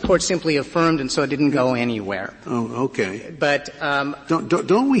the cases, the Court simply affirmed, and so it didn't go anywhere. Oh, okay. But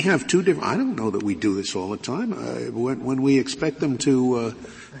don't we have two different? I don't know that we do this all the time. When we expect them to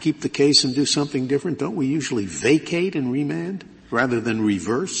keep the case and do something different, don't we usually vacate and remand rather than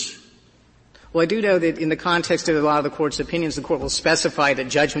reverse? Well, I do know that in the context of a lot of the Court's opinions, the Court will specify that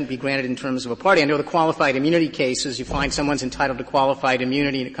judgment be granted in terms of a party. I know the qualified immunity cases, you find someone's entitled to qualified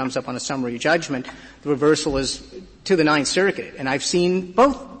immunity and it comes up on a summary judgment. The reversal is to the Ninth Circuit. And I've seen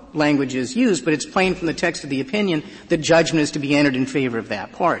both languages used, but it's plain from the text of the opinion that judgment is to be entered in favor of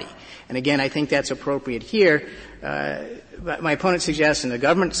that party. And again, I think that's appropriate here. My opponent suggests, and the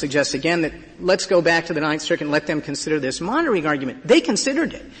government suggests again, that let's go back to the Ninth Circuit and let them consider this monitoring argument. They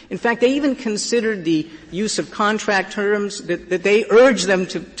considered it. In fact, they even considered the use of contract terms that they urged them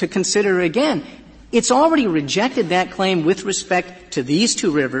to consider again. It's already rejected that claim with respect to these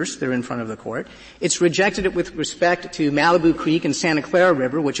two rivers that are in front of the Court. It's rejected it with respect to Malibu Creek and Santa Clara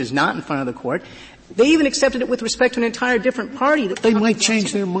River, which is not in front of the Court. They even accepted it with respect to an entire different party. They might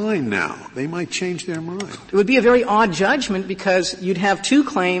change their mind now. They might change their mind. It would be a very odd judgment because you'd have two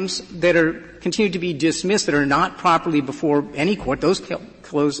claims that are continue to be dismissed that are not properly before any court. Those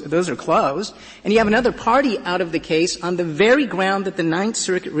are closed. And you have another party out of the case on the very ground that the Ninth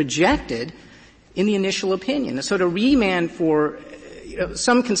Circuit rejected in the initial opinion. And so to remand for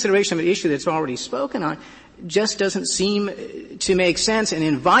some consideration of an issue that's already spoken on just doesn't seem to make sense and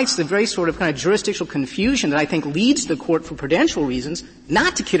invites the very sort of kind of jurisdictional confusion that I think leads the Court for prudential reasons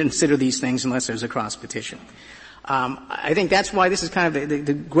not to consider these things unless there's a cross petition. I think that's why this is kind of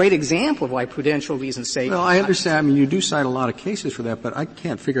the great example of why prudential reasons say. Well, I understand. I mean, you do cite a lot of cases for that, but I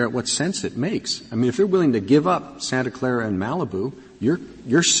can't figure out what sense it makes. I mean, if they're willing to give up Santa Clara and Malibu,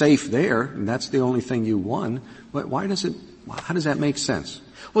 you're safe there, and that's the only thing you won. But how does that make sense?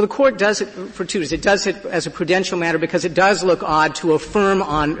 Well, the Court does it for two reasons. It does it as a prudential matter because it does look odd to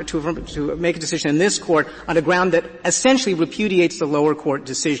to make a decision in this Court on a ground that essentially repudiates the lower court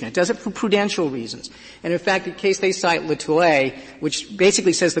decision. It does it for prudential reasons. And in fact, the case they cite, Latour, which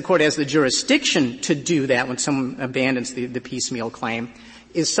basically says the Court has the jurisdiction to do that when someone abandons the piecemeal claim,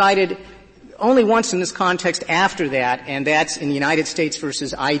 is cited only once in this context after that, and that's in the United States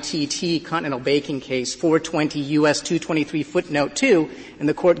versus ITT Continental Baking case, 420 U.S. 223 footnote 2, and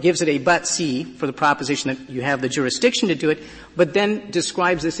the Court gives it a but C for the proposition that you have the jurisdiction to do it, but then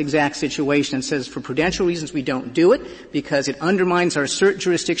describes this exact situation and says for prudential reasons we don't do it because it undermines our cert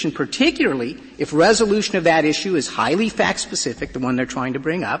jurisdiction, particularly if resolution of that issue is highly fact-specific, the one they're trying to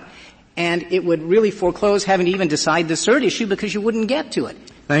bring up, and it would really foreclose having to even decide the cert issue because you wouldn't get to it.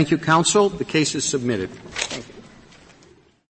 Thank you, counsel. The case is submitted.